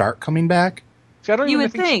her to start coming back? See, I don't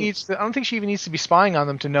think she even needs to be spying on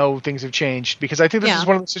them to know things have changed, because I think this is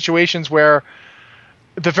one of the situations where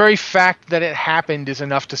the very fact that it happened is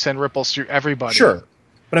enough to send ripples through everybody. Sure.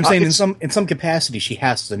 But I'm saying in some capacity she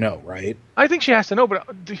has to know, right? I think she has to know, but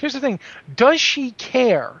here's the thing. Does she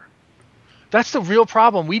care? That's the real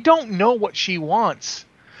problem. We don't know what she wants.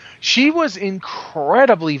 She was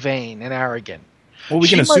incredibly vain and arrogant. Well, we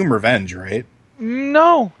can assume revenge, right?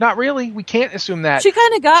 No, not really. We can't assume that. She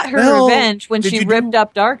kind of got her revenge when she ripped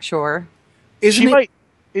up Darkshore.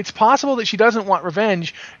 It's possible that she doesn't want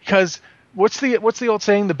revenge because what's the old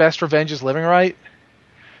saying? The best revenge is living right.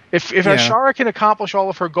 If Ashara can accomplish all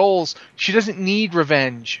of her goals, she doesn't need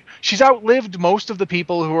revenge. She's outlived most of the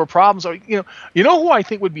people who are problems. You know who I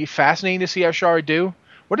think would be fascinating to see Ashara do?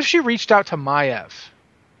 What if she reached out to Maiev?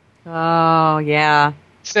 Oh yeah.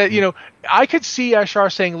 Said, I could see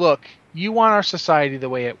Ashara saying, "Look, you want our society the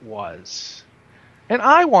way it was, and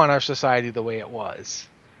I want our society the way it was."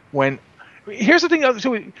 Here's the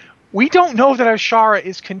thing: we don't know that Ashara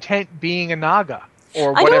is content being a Naga.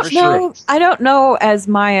 Or whatever she is. I don't know as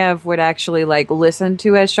Maiev would actually listen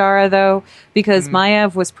to Ashara though, because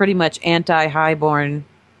Maiev was pretty much anti-Highborn.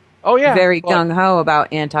 Oh yeah, very gung ho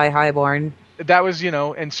about anti-Highborn. That was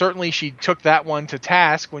and certainly she took that one to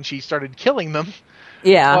task when she started killing them.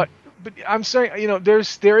 Yeah, but I'm saying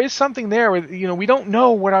there is something there where we don't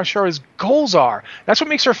know what Ashara's goals are. That's what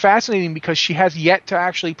makes her fascinating because she has yet to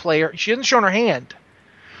actually play her. She hasn't shown her hand.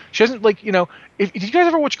 She doesn't like, did you guys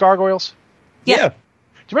ever watch Gargoyles? Yeah. Do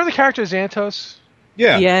you remember the character Xanatos?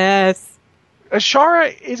 Yeah. Yes.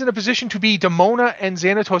 Ashara is in a position to be Demona and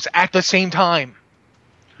Xanatos at the same time.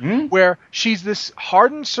 Where she's this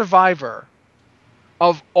hardened survivor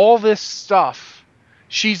of all this stuff.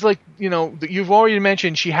 She's like, you've already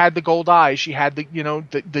mentioned she had the gold eyes. She had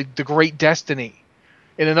the great destiny.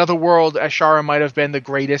 In another world, Ashara might have been the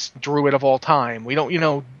greatest druid of all time. We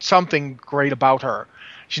don't, something great about her.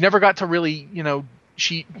 She never got to really,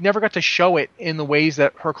 she never got to show it in the ways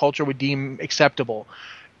that her culture would deem acceptable.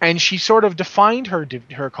 And she sort of defined her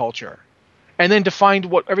culture. And then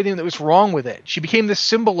defined everything that was wrong with it. She became the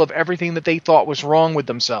symbol of everything that they thought was wrong with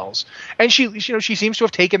themselves. And she seems to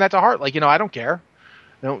have taken that to heart. Like, I don't care.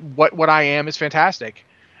 What I am is fantastic.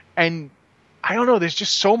 And I don't know, there's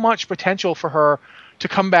just so much potential for her to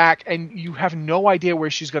come back, and you have no idea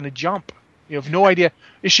where she's going to jump. You have no idea.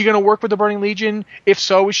 Is she going to work with the Burning Legion? If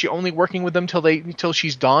so, is she only working with them till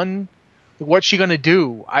she's done? What's she going to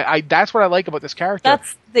do? That's what I like about this character.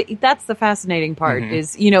 That's the fascinating part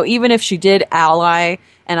is, even if she did ally,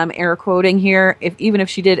 and I'm air quoting here, even if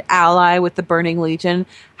she did ally with the Burning Legion,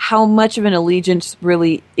 how much of an allegiance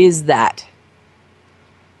really is that?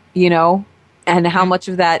 And how much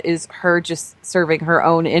of that is her just serving her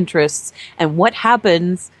own interests? And what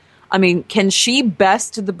happens? I mean, can she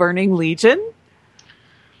best the Burning Legion?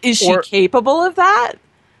 Is she capable of that?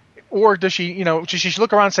 Or does she, does she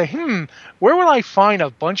look around and say, where will I find a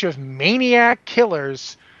bunch of maniac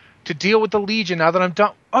killers to deal with the Legion now that I'm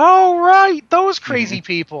done? Oh, right, those crazy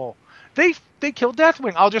people. They killed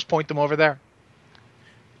Deathwing. I'll just point them over there.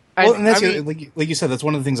 And that's like you said, that's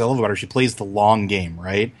one of the things I love about her. She plays the long game,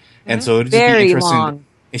 right? And so it'd just Very be interesting. Long.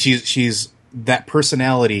 And she's that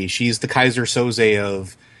personality. She's the Kaiser Soze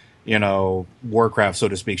of, Warcraft, so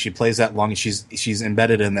to speak. She plays that long. She's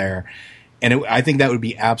embedded in there. And I think that would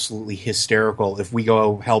be absolutely hysterical if we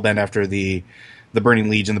go hellbent after the Burning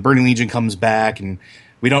Legion. The Burning Legion comes back, and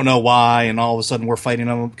we don't know why, and all of a sudden we're fighting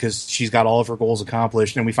them because she's got all of her goals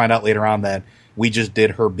accomplished, and we find out later on that we just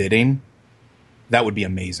did her bidding. That would be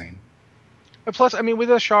amazing. Plus, with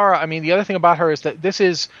Ashara, the other thing about her is that this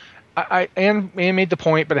is... Anne made the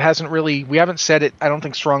point, but we haven't said it, I don't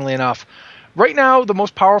think, strongly enough. Right now, the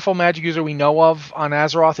most powerful magic user we know of on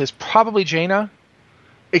Azeroth is probably Jaina,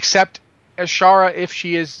 except Ashara, if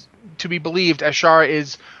she is to be believed, Ashara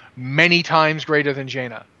is many times greater than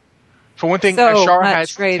Jaina. For one thing,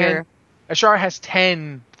 Ashara has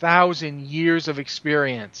 10,000 years of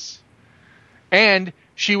experience. And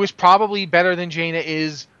she was probably better than Jaina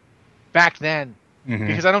is back then.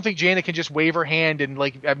 Because I don't think Jaina can just wave her hand and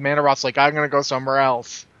at Manaroth's like, I'm going to go somewhere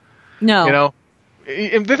else. No.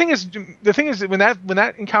 And the thing is when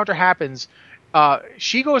that encounter happens,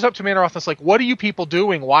 she goes up to Manaroth and is like, what are you people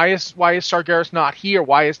doing? Why is Sargeras not here?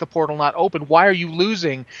 Why is the portal not open? Why are you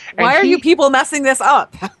losing? And why are you people messing this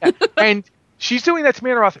up? And she's doing that to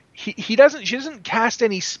Manaroth. She doesn't cast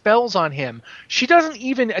any spells on him. She doesn't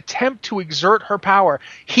even attempt to exert her power.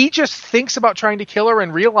 He just thinks about trying to kill her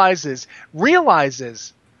and realizes,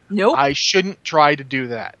 nope, I shouldn't try to do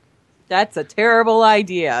that. That's a terrible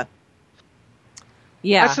idea.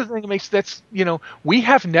 Yeah. That's the thing we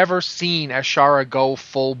have never seen Ashara go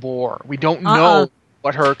full bore. We don't know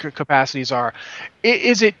what her capacities are.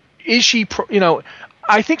 Is she,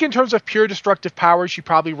 I think in terms of pure destructive power, she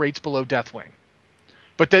probably rates below Deathwing.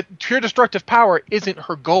 But that pure destructive power isn't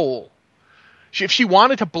her goal. If she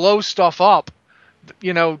wanted to blow stuff up,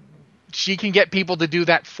 she can get people to do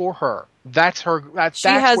that for her. That's her. She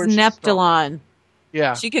has Neptulon.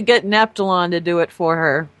 Yeah. She could get Neptulon to do it for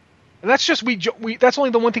her. And that's just that's only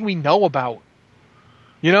the one thing we know about.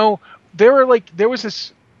 There was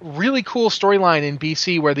this really cool storyline in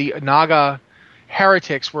BC where the Naga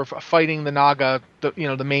heretics were fighting the Naga,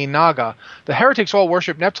 the main Naga. The heretics all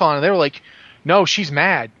worship Neptulon, and they were like, "No, she's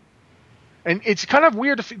mad." And it's kind of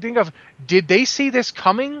weird to think of. Did they see this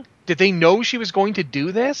coming? Did they know she was going to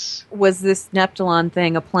do this? Was this Neptulon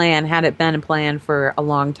thing a plan? Had it been a plan for a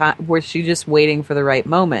long time? Was she just waiting for the right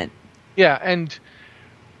moment? Yeah, and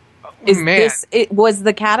was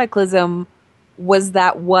the Cataclysm? Was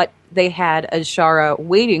that what they had Ashara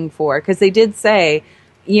waiting for? Because they did say,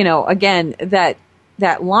 again, that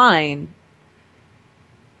line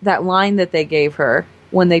that they gave her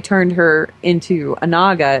when they turned her into a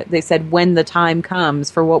Naga, they said, when the time comes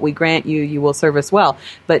for what we grant you, you will serve us well.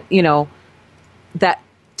 But, that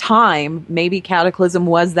time, maybe Cataclysm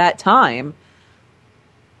was that time.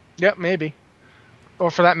 Yep, maybe. Or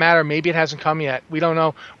for that matter, maybe it hasn't come yet. We don't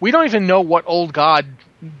know. We don't even know what old god,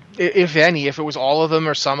 if any, if it was all of them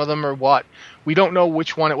or some of them or what. We don't know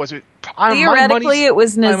which one it was. Theoretically, it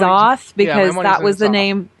was N'Zoth because my that money's was the N'Zoth.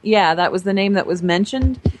 name. Yeah, that was the name that was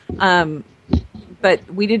mentioned.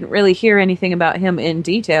 But we didn't really hear anything about him in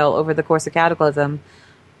detail over the course of Cataclysm.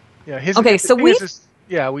 Yeah.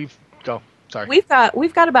 We've go. Sorry. We've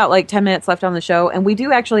got about like 10 minutes left on the show, and we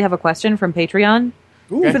do actually have a question from Patreon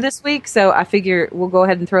for this week. So I figure we'll go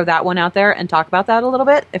ahead and throw that one out there and talk about that a little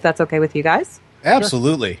bit, if that's okay with you guys.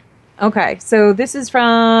 Absolutely. Sure. Okay, so this is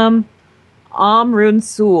from Amrun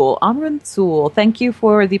Sul. Amrun Sul, thank you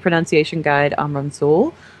for the pronunciation guide, Amrun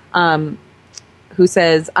Sul, who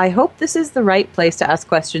says, I hope this is the right place to ask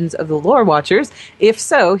questions of the lore watchers. If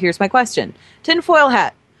so, here's my question. Tinfoil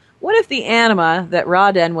hat. What if the anima that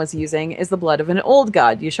Ra-Den was using is the blood of an old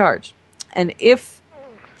god, Y'Sharj? And if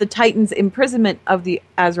the Titan's imprisonment of the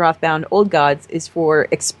Azeroth-bound old gods is for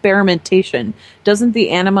experimentation, doesn't the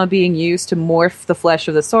anima being used to morph the flesh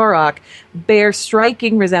of the Sorok bear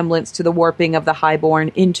striking resemblance to the warping of the Highborn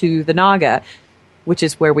into the Naga? Which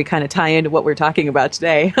is where we kind of tie into what we're talking about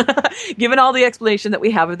today, given all the explanation that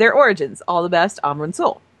we have of their origins. All the best, Amrun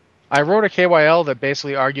Sul. I wrote a KYL that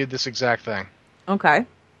basically argued this exact thing. Okay.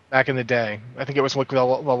 Back in the day. I think it was like the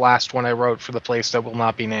last one I wrote for the place that will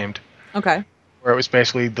not be named. Okay. Where it was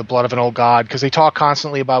basically the blood of an old god, because they talk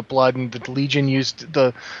constantly about blood, and the Legion used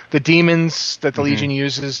the demons that the Legion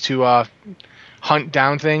uses to hunt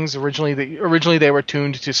down things. Originally they were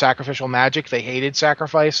tuned to sacrificial magic. They hated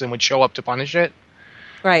sacrifice and would show up to punish it.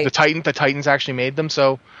 Right. The Titans actually made them.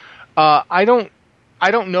 So I don't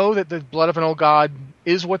know that the blood of an old god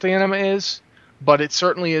is what the anima is, but it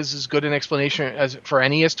certainly is as good an explanation as for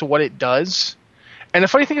any as to what it does. And the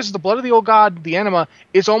funny thing is, the blood of the old god, the anima,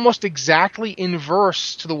 is almost exactly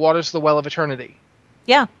inverse to the waters of the Well of Eternity.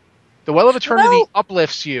 Yeah. The Well of Eternity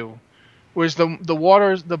uplifts you, whereas the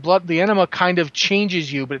waters, the blood, the anima kind of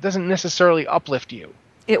changes you, but it doesn't necessarily uplift you.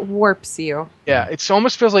 It warps you. Yeah, it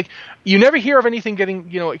almost feels like you never hear of anything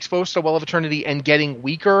getting, exposed to the Well of Eternity and getting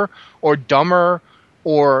weaker or dumber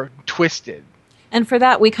or twisted. And for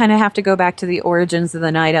that, we kind of have to go back to the origins of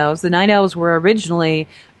the Night Elves. The Night Elves were originally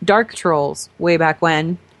dark trolls way back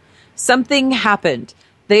when. Something happened.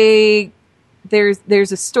 There's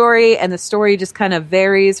a story, and the story just kind of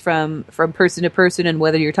varies from person to person, and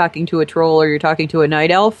whether you're talking to a troll or you're talking to a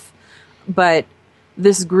Night Elf. But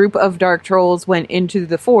this group of dark trolls went into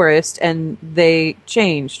the forest, and they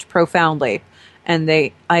changed profoundly. And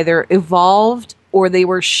they either evolved or they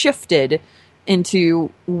were shifted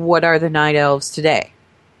into what are the Night Elves today.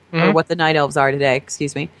 Or what the Night Elves are today,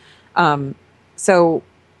 excuse me. And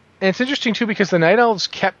it's interesting, too, because the Night Elves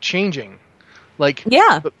kept changing.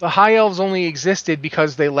 The High Elves only existed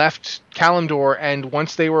because they left Kalimdor, and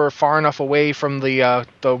once they were far enough away from the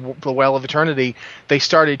Well of Eternity, they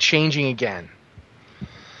started changing again.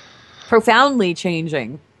 Profoundly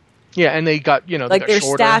changing. Yeah, and they got, they got their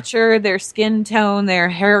shorter. stature, their skin tone, their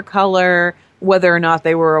hair color, whether or not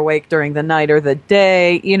they were awake during the night or the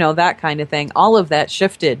day, that kind of thing. All of that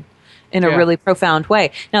shifted in a really profound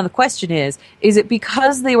way. Now, the question is it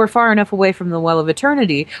because they were far enough away from the Well of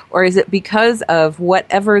Eternity, or is it because of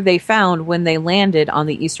whatever they found when they landed on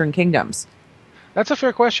the Eastern Kingdoms? That's a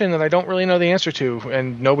fair question that I don't really know the answer to,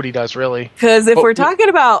 and nobody does, really. Because if we're talking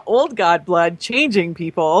about old god blood changing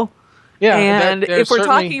people... Yeah, and if we're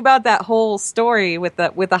talking about that whole story with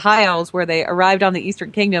the High Elves where they arrived on the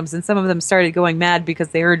Eastern Kingdoms and some of them started going mad because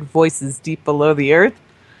they heard voices deep below the earth.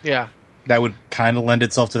 Yeah. That would kind of lend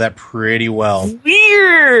itself to that pretty well.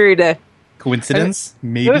 Weird! Coincidence?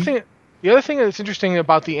 Maybe? The other thing that's interesting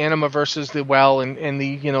about the anima versus the Well and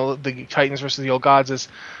the the Titans versus the old gods is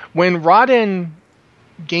when Ra-Den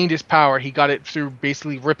gained his power, he got it through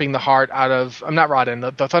basically ripping the heart out of... not Ra-Den,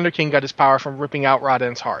 the Thunder King got his power from ripping out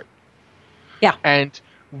Ra-Den's heart. Yeah. And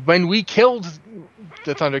when we killed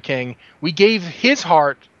the Thunder King, we gave his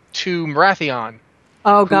heart to Marathon.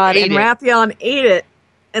 Oh, God. And Marathon ate it.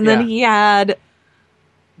 And then he had...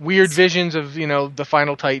 weird visions of, the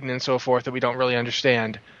final Titan and so forth that we don't really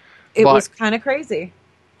understand. It was kind of crazy.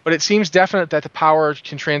 But it seems definite that the power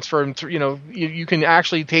can transfer, you can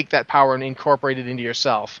actually take that power and incorporate it into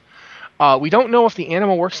yourself. We don't know if the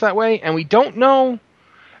animal works that way, and we don't know...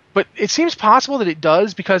 But it seems possible that it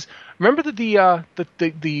does, because remember that the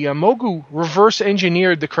Mogu reverse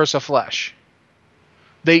engineered the Curse of Flesh.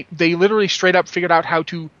 They literally straight up figured out how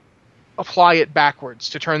to apply it backwards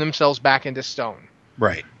to turn themselves back into stone.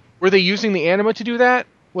 Right. Were they using the anima to do that?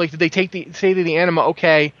 Did they say to the anima,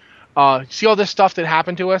 okay, see all this stuff that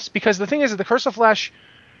happened to us? Because the thing is that the Curse of Flesh,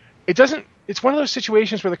 it's one of those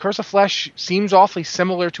situations where the Curse of Flesh seems awfully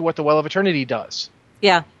similar to what the Well of Eternity does.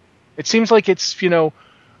 Yeah. It seems like it's,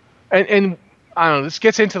 and I don't know. This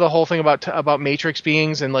gets into the whole thing about Matrix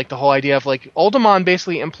beings and like the whole idea of like Uldaman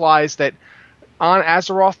basically implies that on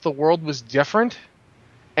Azeroth the world was different,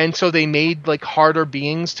 and so they made like harder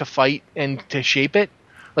beings to fight and to shape it.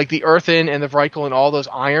 Like the Earthen and the Vrykul and all those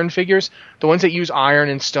iron figures, the ones that use iron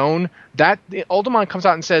and stone, that Uldaman comes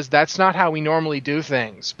out and says that's not how we normally do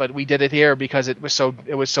things, but we did it here because it was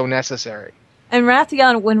so necessary. And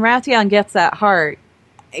Wrathion, when Wrathion gets that heart,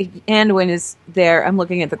 Anduin is there. I'm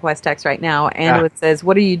looking at the quest text right now. Anduin says,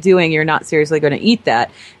 "What are you doing? You're not seriously going to eat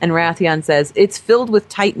that." And Wrathion says, "It's filled with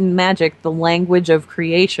Titan magic, the language of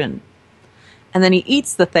creation." And then he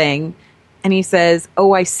eats the thing. And he says,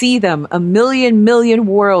 "Oh, I see them, a million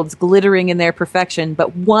worlds glittering in their perfection,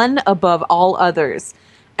 but one above all others."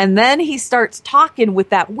 And then he starts talking with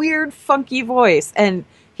that weird, funky voice. And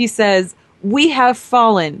he says, "We have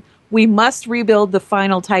fallen. We must rebuild the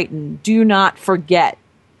final Titan. Do not forget."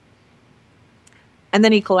 And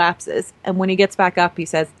then he collapses. And when he gets back up, he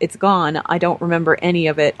says, "It's gone. I don't remember any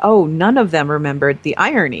of it." Oh, none of them remembered the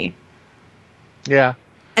irony. Yeah.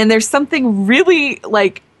 And there's something really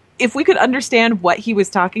like... If we could understand what he was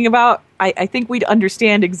talking about, I think we'd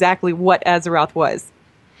understand exactly what Azeroth was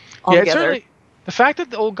altogether. Yeah, certainly, the fact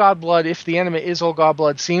that the Old God Blood, if the enemy is Old God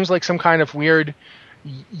Blood, seems like some kind of weird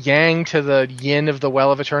yang to the yin of the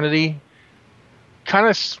Well of Eternity. Well,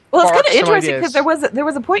 it's kind of interesting because there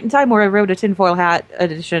was a point in time where I wrote a tinfoil hat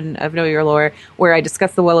edition of Know Your Lore where I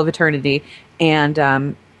discussed the Well of Eternity,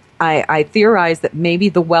 and I theorized that maybe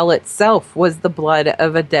the well itself was the blood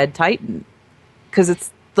of a dead Titan because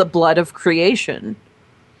it's the blood of creation.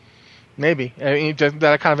 Maybe. I mean,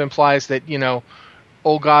 that kind of implies that,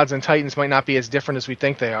 old gods and titans might not be as different as we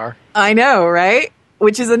think they are. I know, right?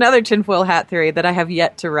 Which is another tinfoil hat theory that I have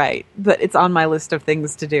yet to write, but it's on my list of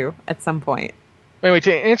things to do at some point. Anyway,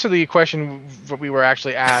 to answer the question that we were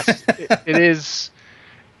actually asked, it's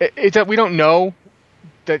that we don't know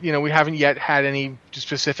that, we haven't yet had any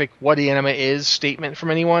specific what the anima is statement from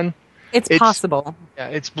anyone. It's possible. Yeah,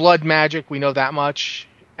 it's blood magic. We know that much.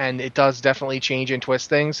 And it does definitely change and twist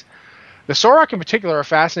things. The Sorok in particular are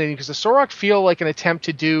fascinating because the Sorok feel like an attempt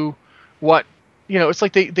to do what, it's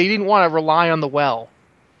like they didn't want to rely on the well.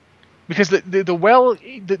 Because the well,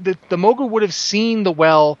 the Mogu would have seen the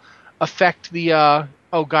well affect the,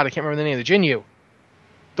 oh god, I can't remember the name, the Jinyu.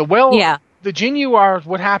 The well, yeah. The Jinyu are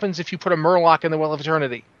what happens if you put a Murloc in the Well of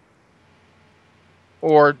Eternity.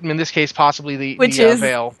 Or, in this case, possibly the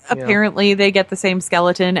Veil. Apparently, they get the same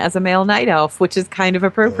skeleton as a male night elf, which is kind of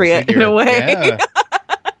appropriate in a way. Yeah.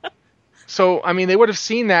 So, I mean, they would have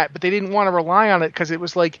seen that, but they didn't want to rely on it because it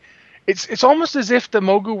was like... It's almost as if the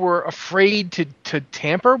Mogu were afraid to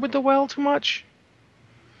tamper with the well too much.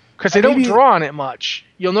 Because they don't draw on it much.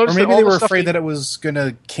 You'll notice. Or maybe they were afraid that it was going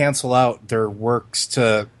to cancel out their works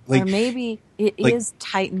to... or maybe it is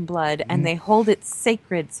Titan blood, and they hold it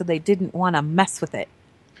sacred, so they didn't want to mess with it.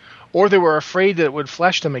 Or they were afraid that it would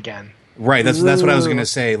flesh them again. Right, that's what I was going to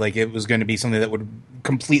say. Like, it was going to be something that would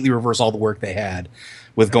completely reverse all the work they had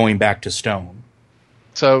with going back to stone.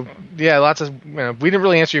 So, yeah, lots of... we didn't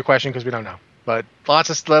really answer your question because we don't know. But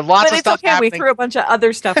lots of stuff okay, happening. We threw a bunch of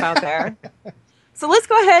other stuff out there. So let's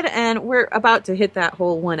go ahead, and we're about to hit that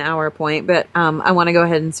whole 1 hour point, but I want to go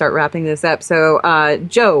ahead and start wrapping this up. So,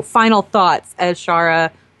 Joe, final thoughts as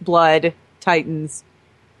Azshara, Blood, Titans.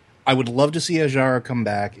 I would love to see Azshara come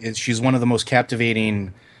back. She's one of the most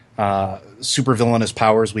captivating supervillainous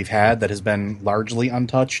powers we've had that has been largely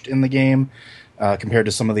untouched in the game compared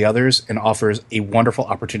to some of the others, and offers a wonderful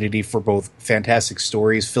opportunity for both fantastic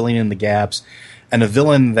stories, filling in the gaps, and a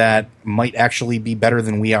villain that might actually be better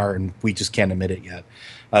than we are, and we just can't admit it yet.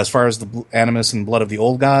 As far as the Animus and Blood of the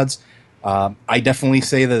Old Gods, I definitely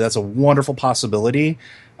say that that's a wonderful possibility.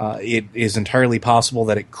 It is entirely possible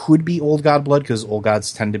that it could be Old God blood, because Old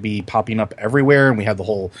Gods tend to be popping up everywhere, and we have the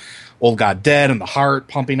whole Old God dead and the heart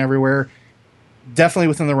pumping everywhere. Definitely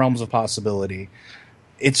within the realms of possibility.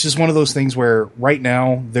 It's just one of those things where right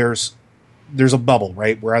now there's a bubble,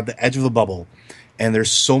 right? We're at the edge of the bubble. And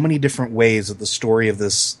there's so many different ways that the story of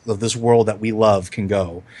this world that we love can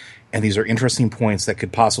go. And these are interesting points that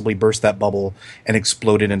could possibly burst that bubble and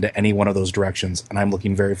explode it into any one of those directions. And I'm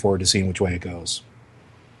looking very forward to seeing which way it goes.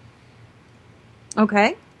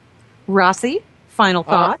 Okay. Rossi, final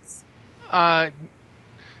thoughts? I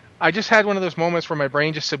just had one of those moments where my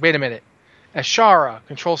brain just said, wait a minute. Azshara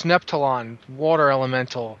controls Neptulon, water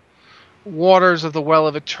elemental. Waters of the Well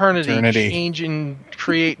of Eternity. Change and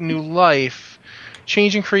create new life.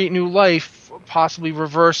 Change and create new life, possibly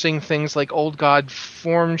reversing things like Old God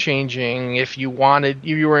form changing. If you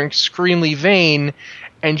were extremely vain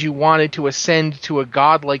and you wanted to ascend to a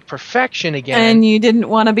godlike perfection again. And you didn't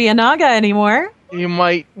want to be a Naga anymore. You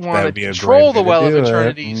might That want would to be a control great the way to Well of do it.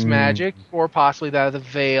 Eternity's magic, or possibly that of the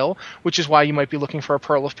Veil, which is why you might be looking for a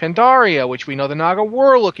Pearl of Pandaria, which we know the Naga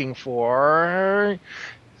were looking for.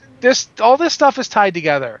 All this stuff is tied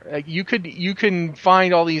together. Like, you can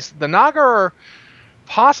find all these. The Naga are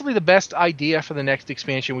possibly the best idea for the next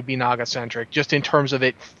expansion would be Naga-centric, just in terms of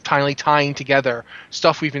it finally tying together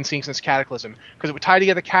stuff we've been seeing since Cataclysm. Because it would tie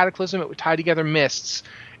together Cataclysm, it would tie together Mists.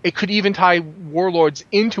 It could even tie Warlords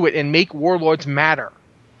into it and make Warlords matter.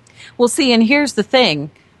 Well, see, and here's the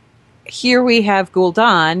thing. Here we have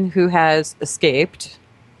Gul'dan, who has escaped.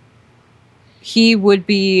 He would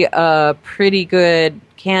be a pretty good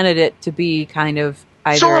candidate to be kind of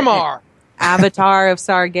either Suramar! an avatar of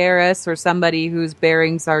Sargeras or somebody who's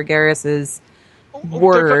bearing Sargeras'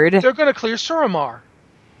 word. They're going to clear Suramar.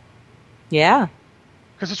 Yeah.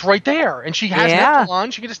 Because it's right there. And she has Yeah.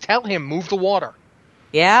 Neptulon. She can just tell him, move the water.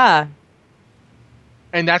 Yeah.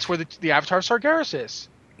 And that's where the avatar of Sargeras is.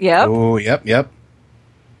 Yep. Oh, yep.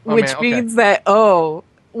 Oh, Which man, okay. means that,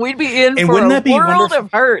 we'd be in And for wouldn't a that be world wonderful-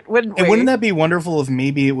 of hurt, wouldn't we? And wouldn't that be wonderful if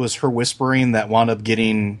maybe it was her whispering that wound up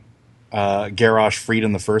getting Garrosh freed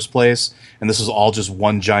in the first place, and this was all just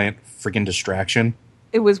one giant freaking distraction?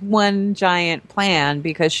 It was one giant plan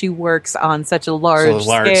because she works on such a large,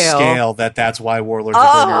 scale that's why Warlords of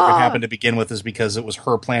Eternia even happened to begin with, is because it was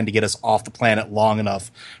her plan to get us off the planet long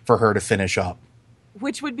enough for her to finish up.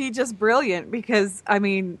 Which would be just brilliant because, I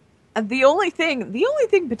mean, the only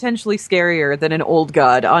thing potentially scarier than an old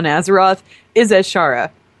god on Azeroth is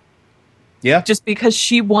Azshara. Yeah. Just because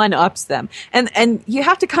she one-ups them. And you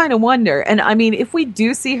have to kind of wonder, and I mean, if we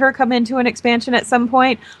do see her come into an expansion at some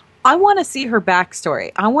point, I want to see her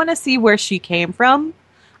backstory. I want to see where she came from.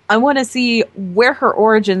 I want to see where her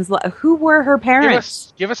origins, who were her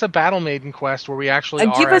parents. Give us a Battle Maiden quest where we actually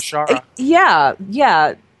are Give us, Azshara.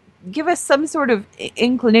 yeah. Give us some sort of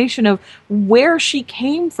inclination of where she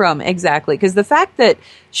came from exactly. Because the fact that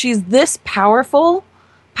she's this powerful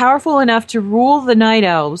enough to rule the Night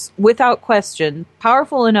Elves without question,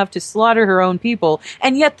 powerful enough to slaughter her own people,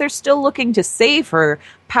 and yet they're still looking to save her,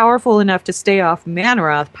 powerful enough to stay off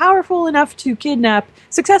Manaroth, powerful enough to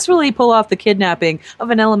successfully pull off the kidnapping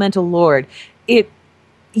of an elemental lord. You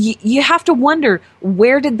have to wonder,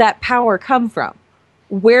 where did that power come from?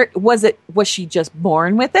 Where was she just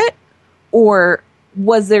born with it? Or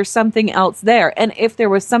was there something else there? And if there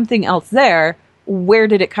was something else there, where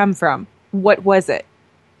did it come from? What was it?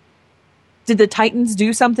 Did the Titans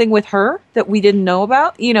do something with her that we didn't know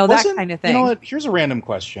about? That kind of thing. You know what? Here's a random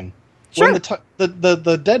question. Sure. When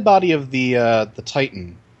the dead body of the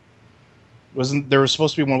Titan, wasn't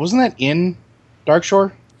supposed to be one? Wasn't that in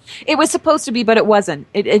Darkshore? It was supposed to be, but it wasn't.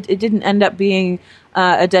 It didn't end up being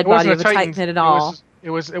a dead body of a Titan at all. It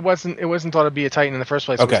wasn't thought to be a Titan in the first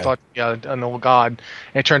place. Okay. It was thought to be an old god,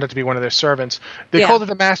 and it turned out to be one of their servants. They called it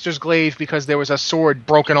the Master's Glaive because there was a sword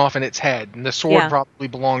broken off in its head, and the sword probably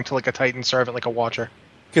belonged to like a Titan servant, like a Watcher.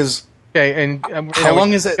 Because And how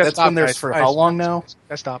long is it? That's been there for how long now?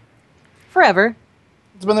 Let's stop. Forever.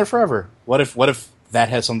 It's been there forever. What if that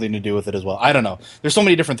has something to do with it as well? I don't know. There's so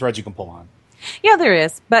many different threads you can pull on. Yeah, there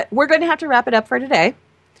is. But we're going to have to wrap it up for today.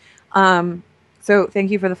 So thank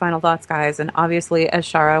you for the final thoughts, guys. And obviously,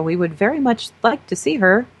 Azshara, we would very much like to see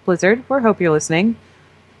her. Blizzard, we hope you're listening.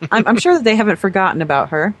 I'm sure that they haven't forgotten about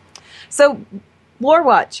her. So Lore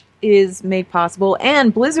Watch is made possible,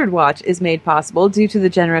 and Blizzard Watch is made possible due to the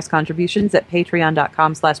generous contributions at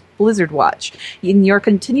patreon.com/BlizzardWatch. And your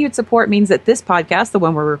continued support means that this podcast, the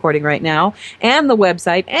one we're recording right now, and the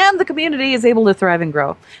website, and the community is able to thrive and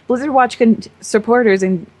grow. Blizzard Watch supporters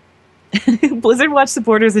and Blizzard Watch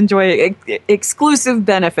supporters enjoy exclusive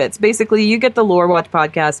benefits. Basically, you get the Lore Watch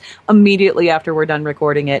podcast immediately after we're done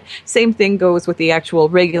recording it. Same thing goes with the actual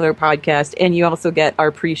regular podcast, and you also get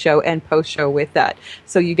our pre-show and post-show with that.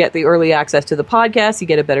 So you get the early access to the podcast, you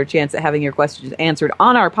get a better chance at having your questions answered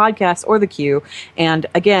on our podcast or the queue. And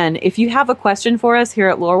again, if you have a question for us here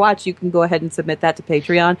at Lore Watch, you can go ahead and submit that to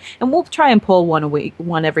Patreon, and we'll try and pull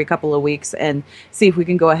one every couple of weeks and see if we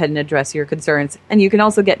can go ahead and address your concerns. And you can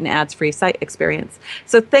also get an ads-free site experience.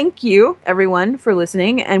 So thank you, everyone, for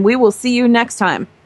listening, and we will see you next time.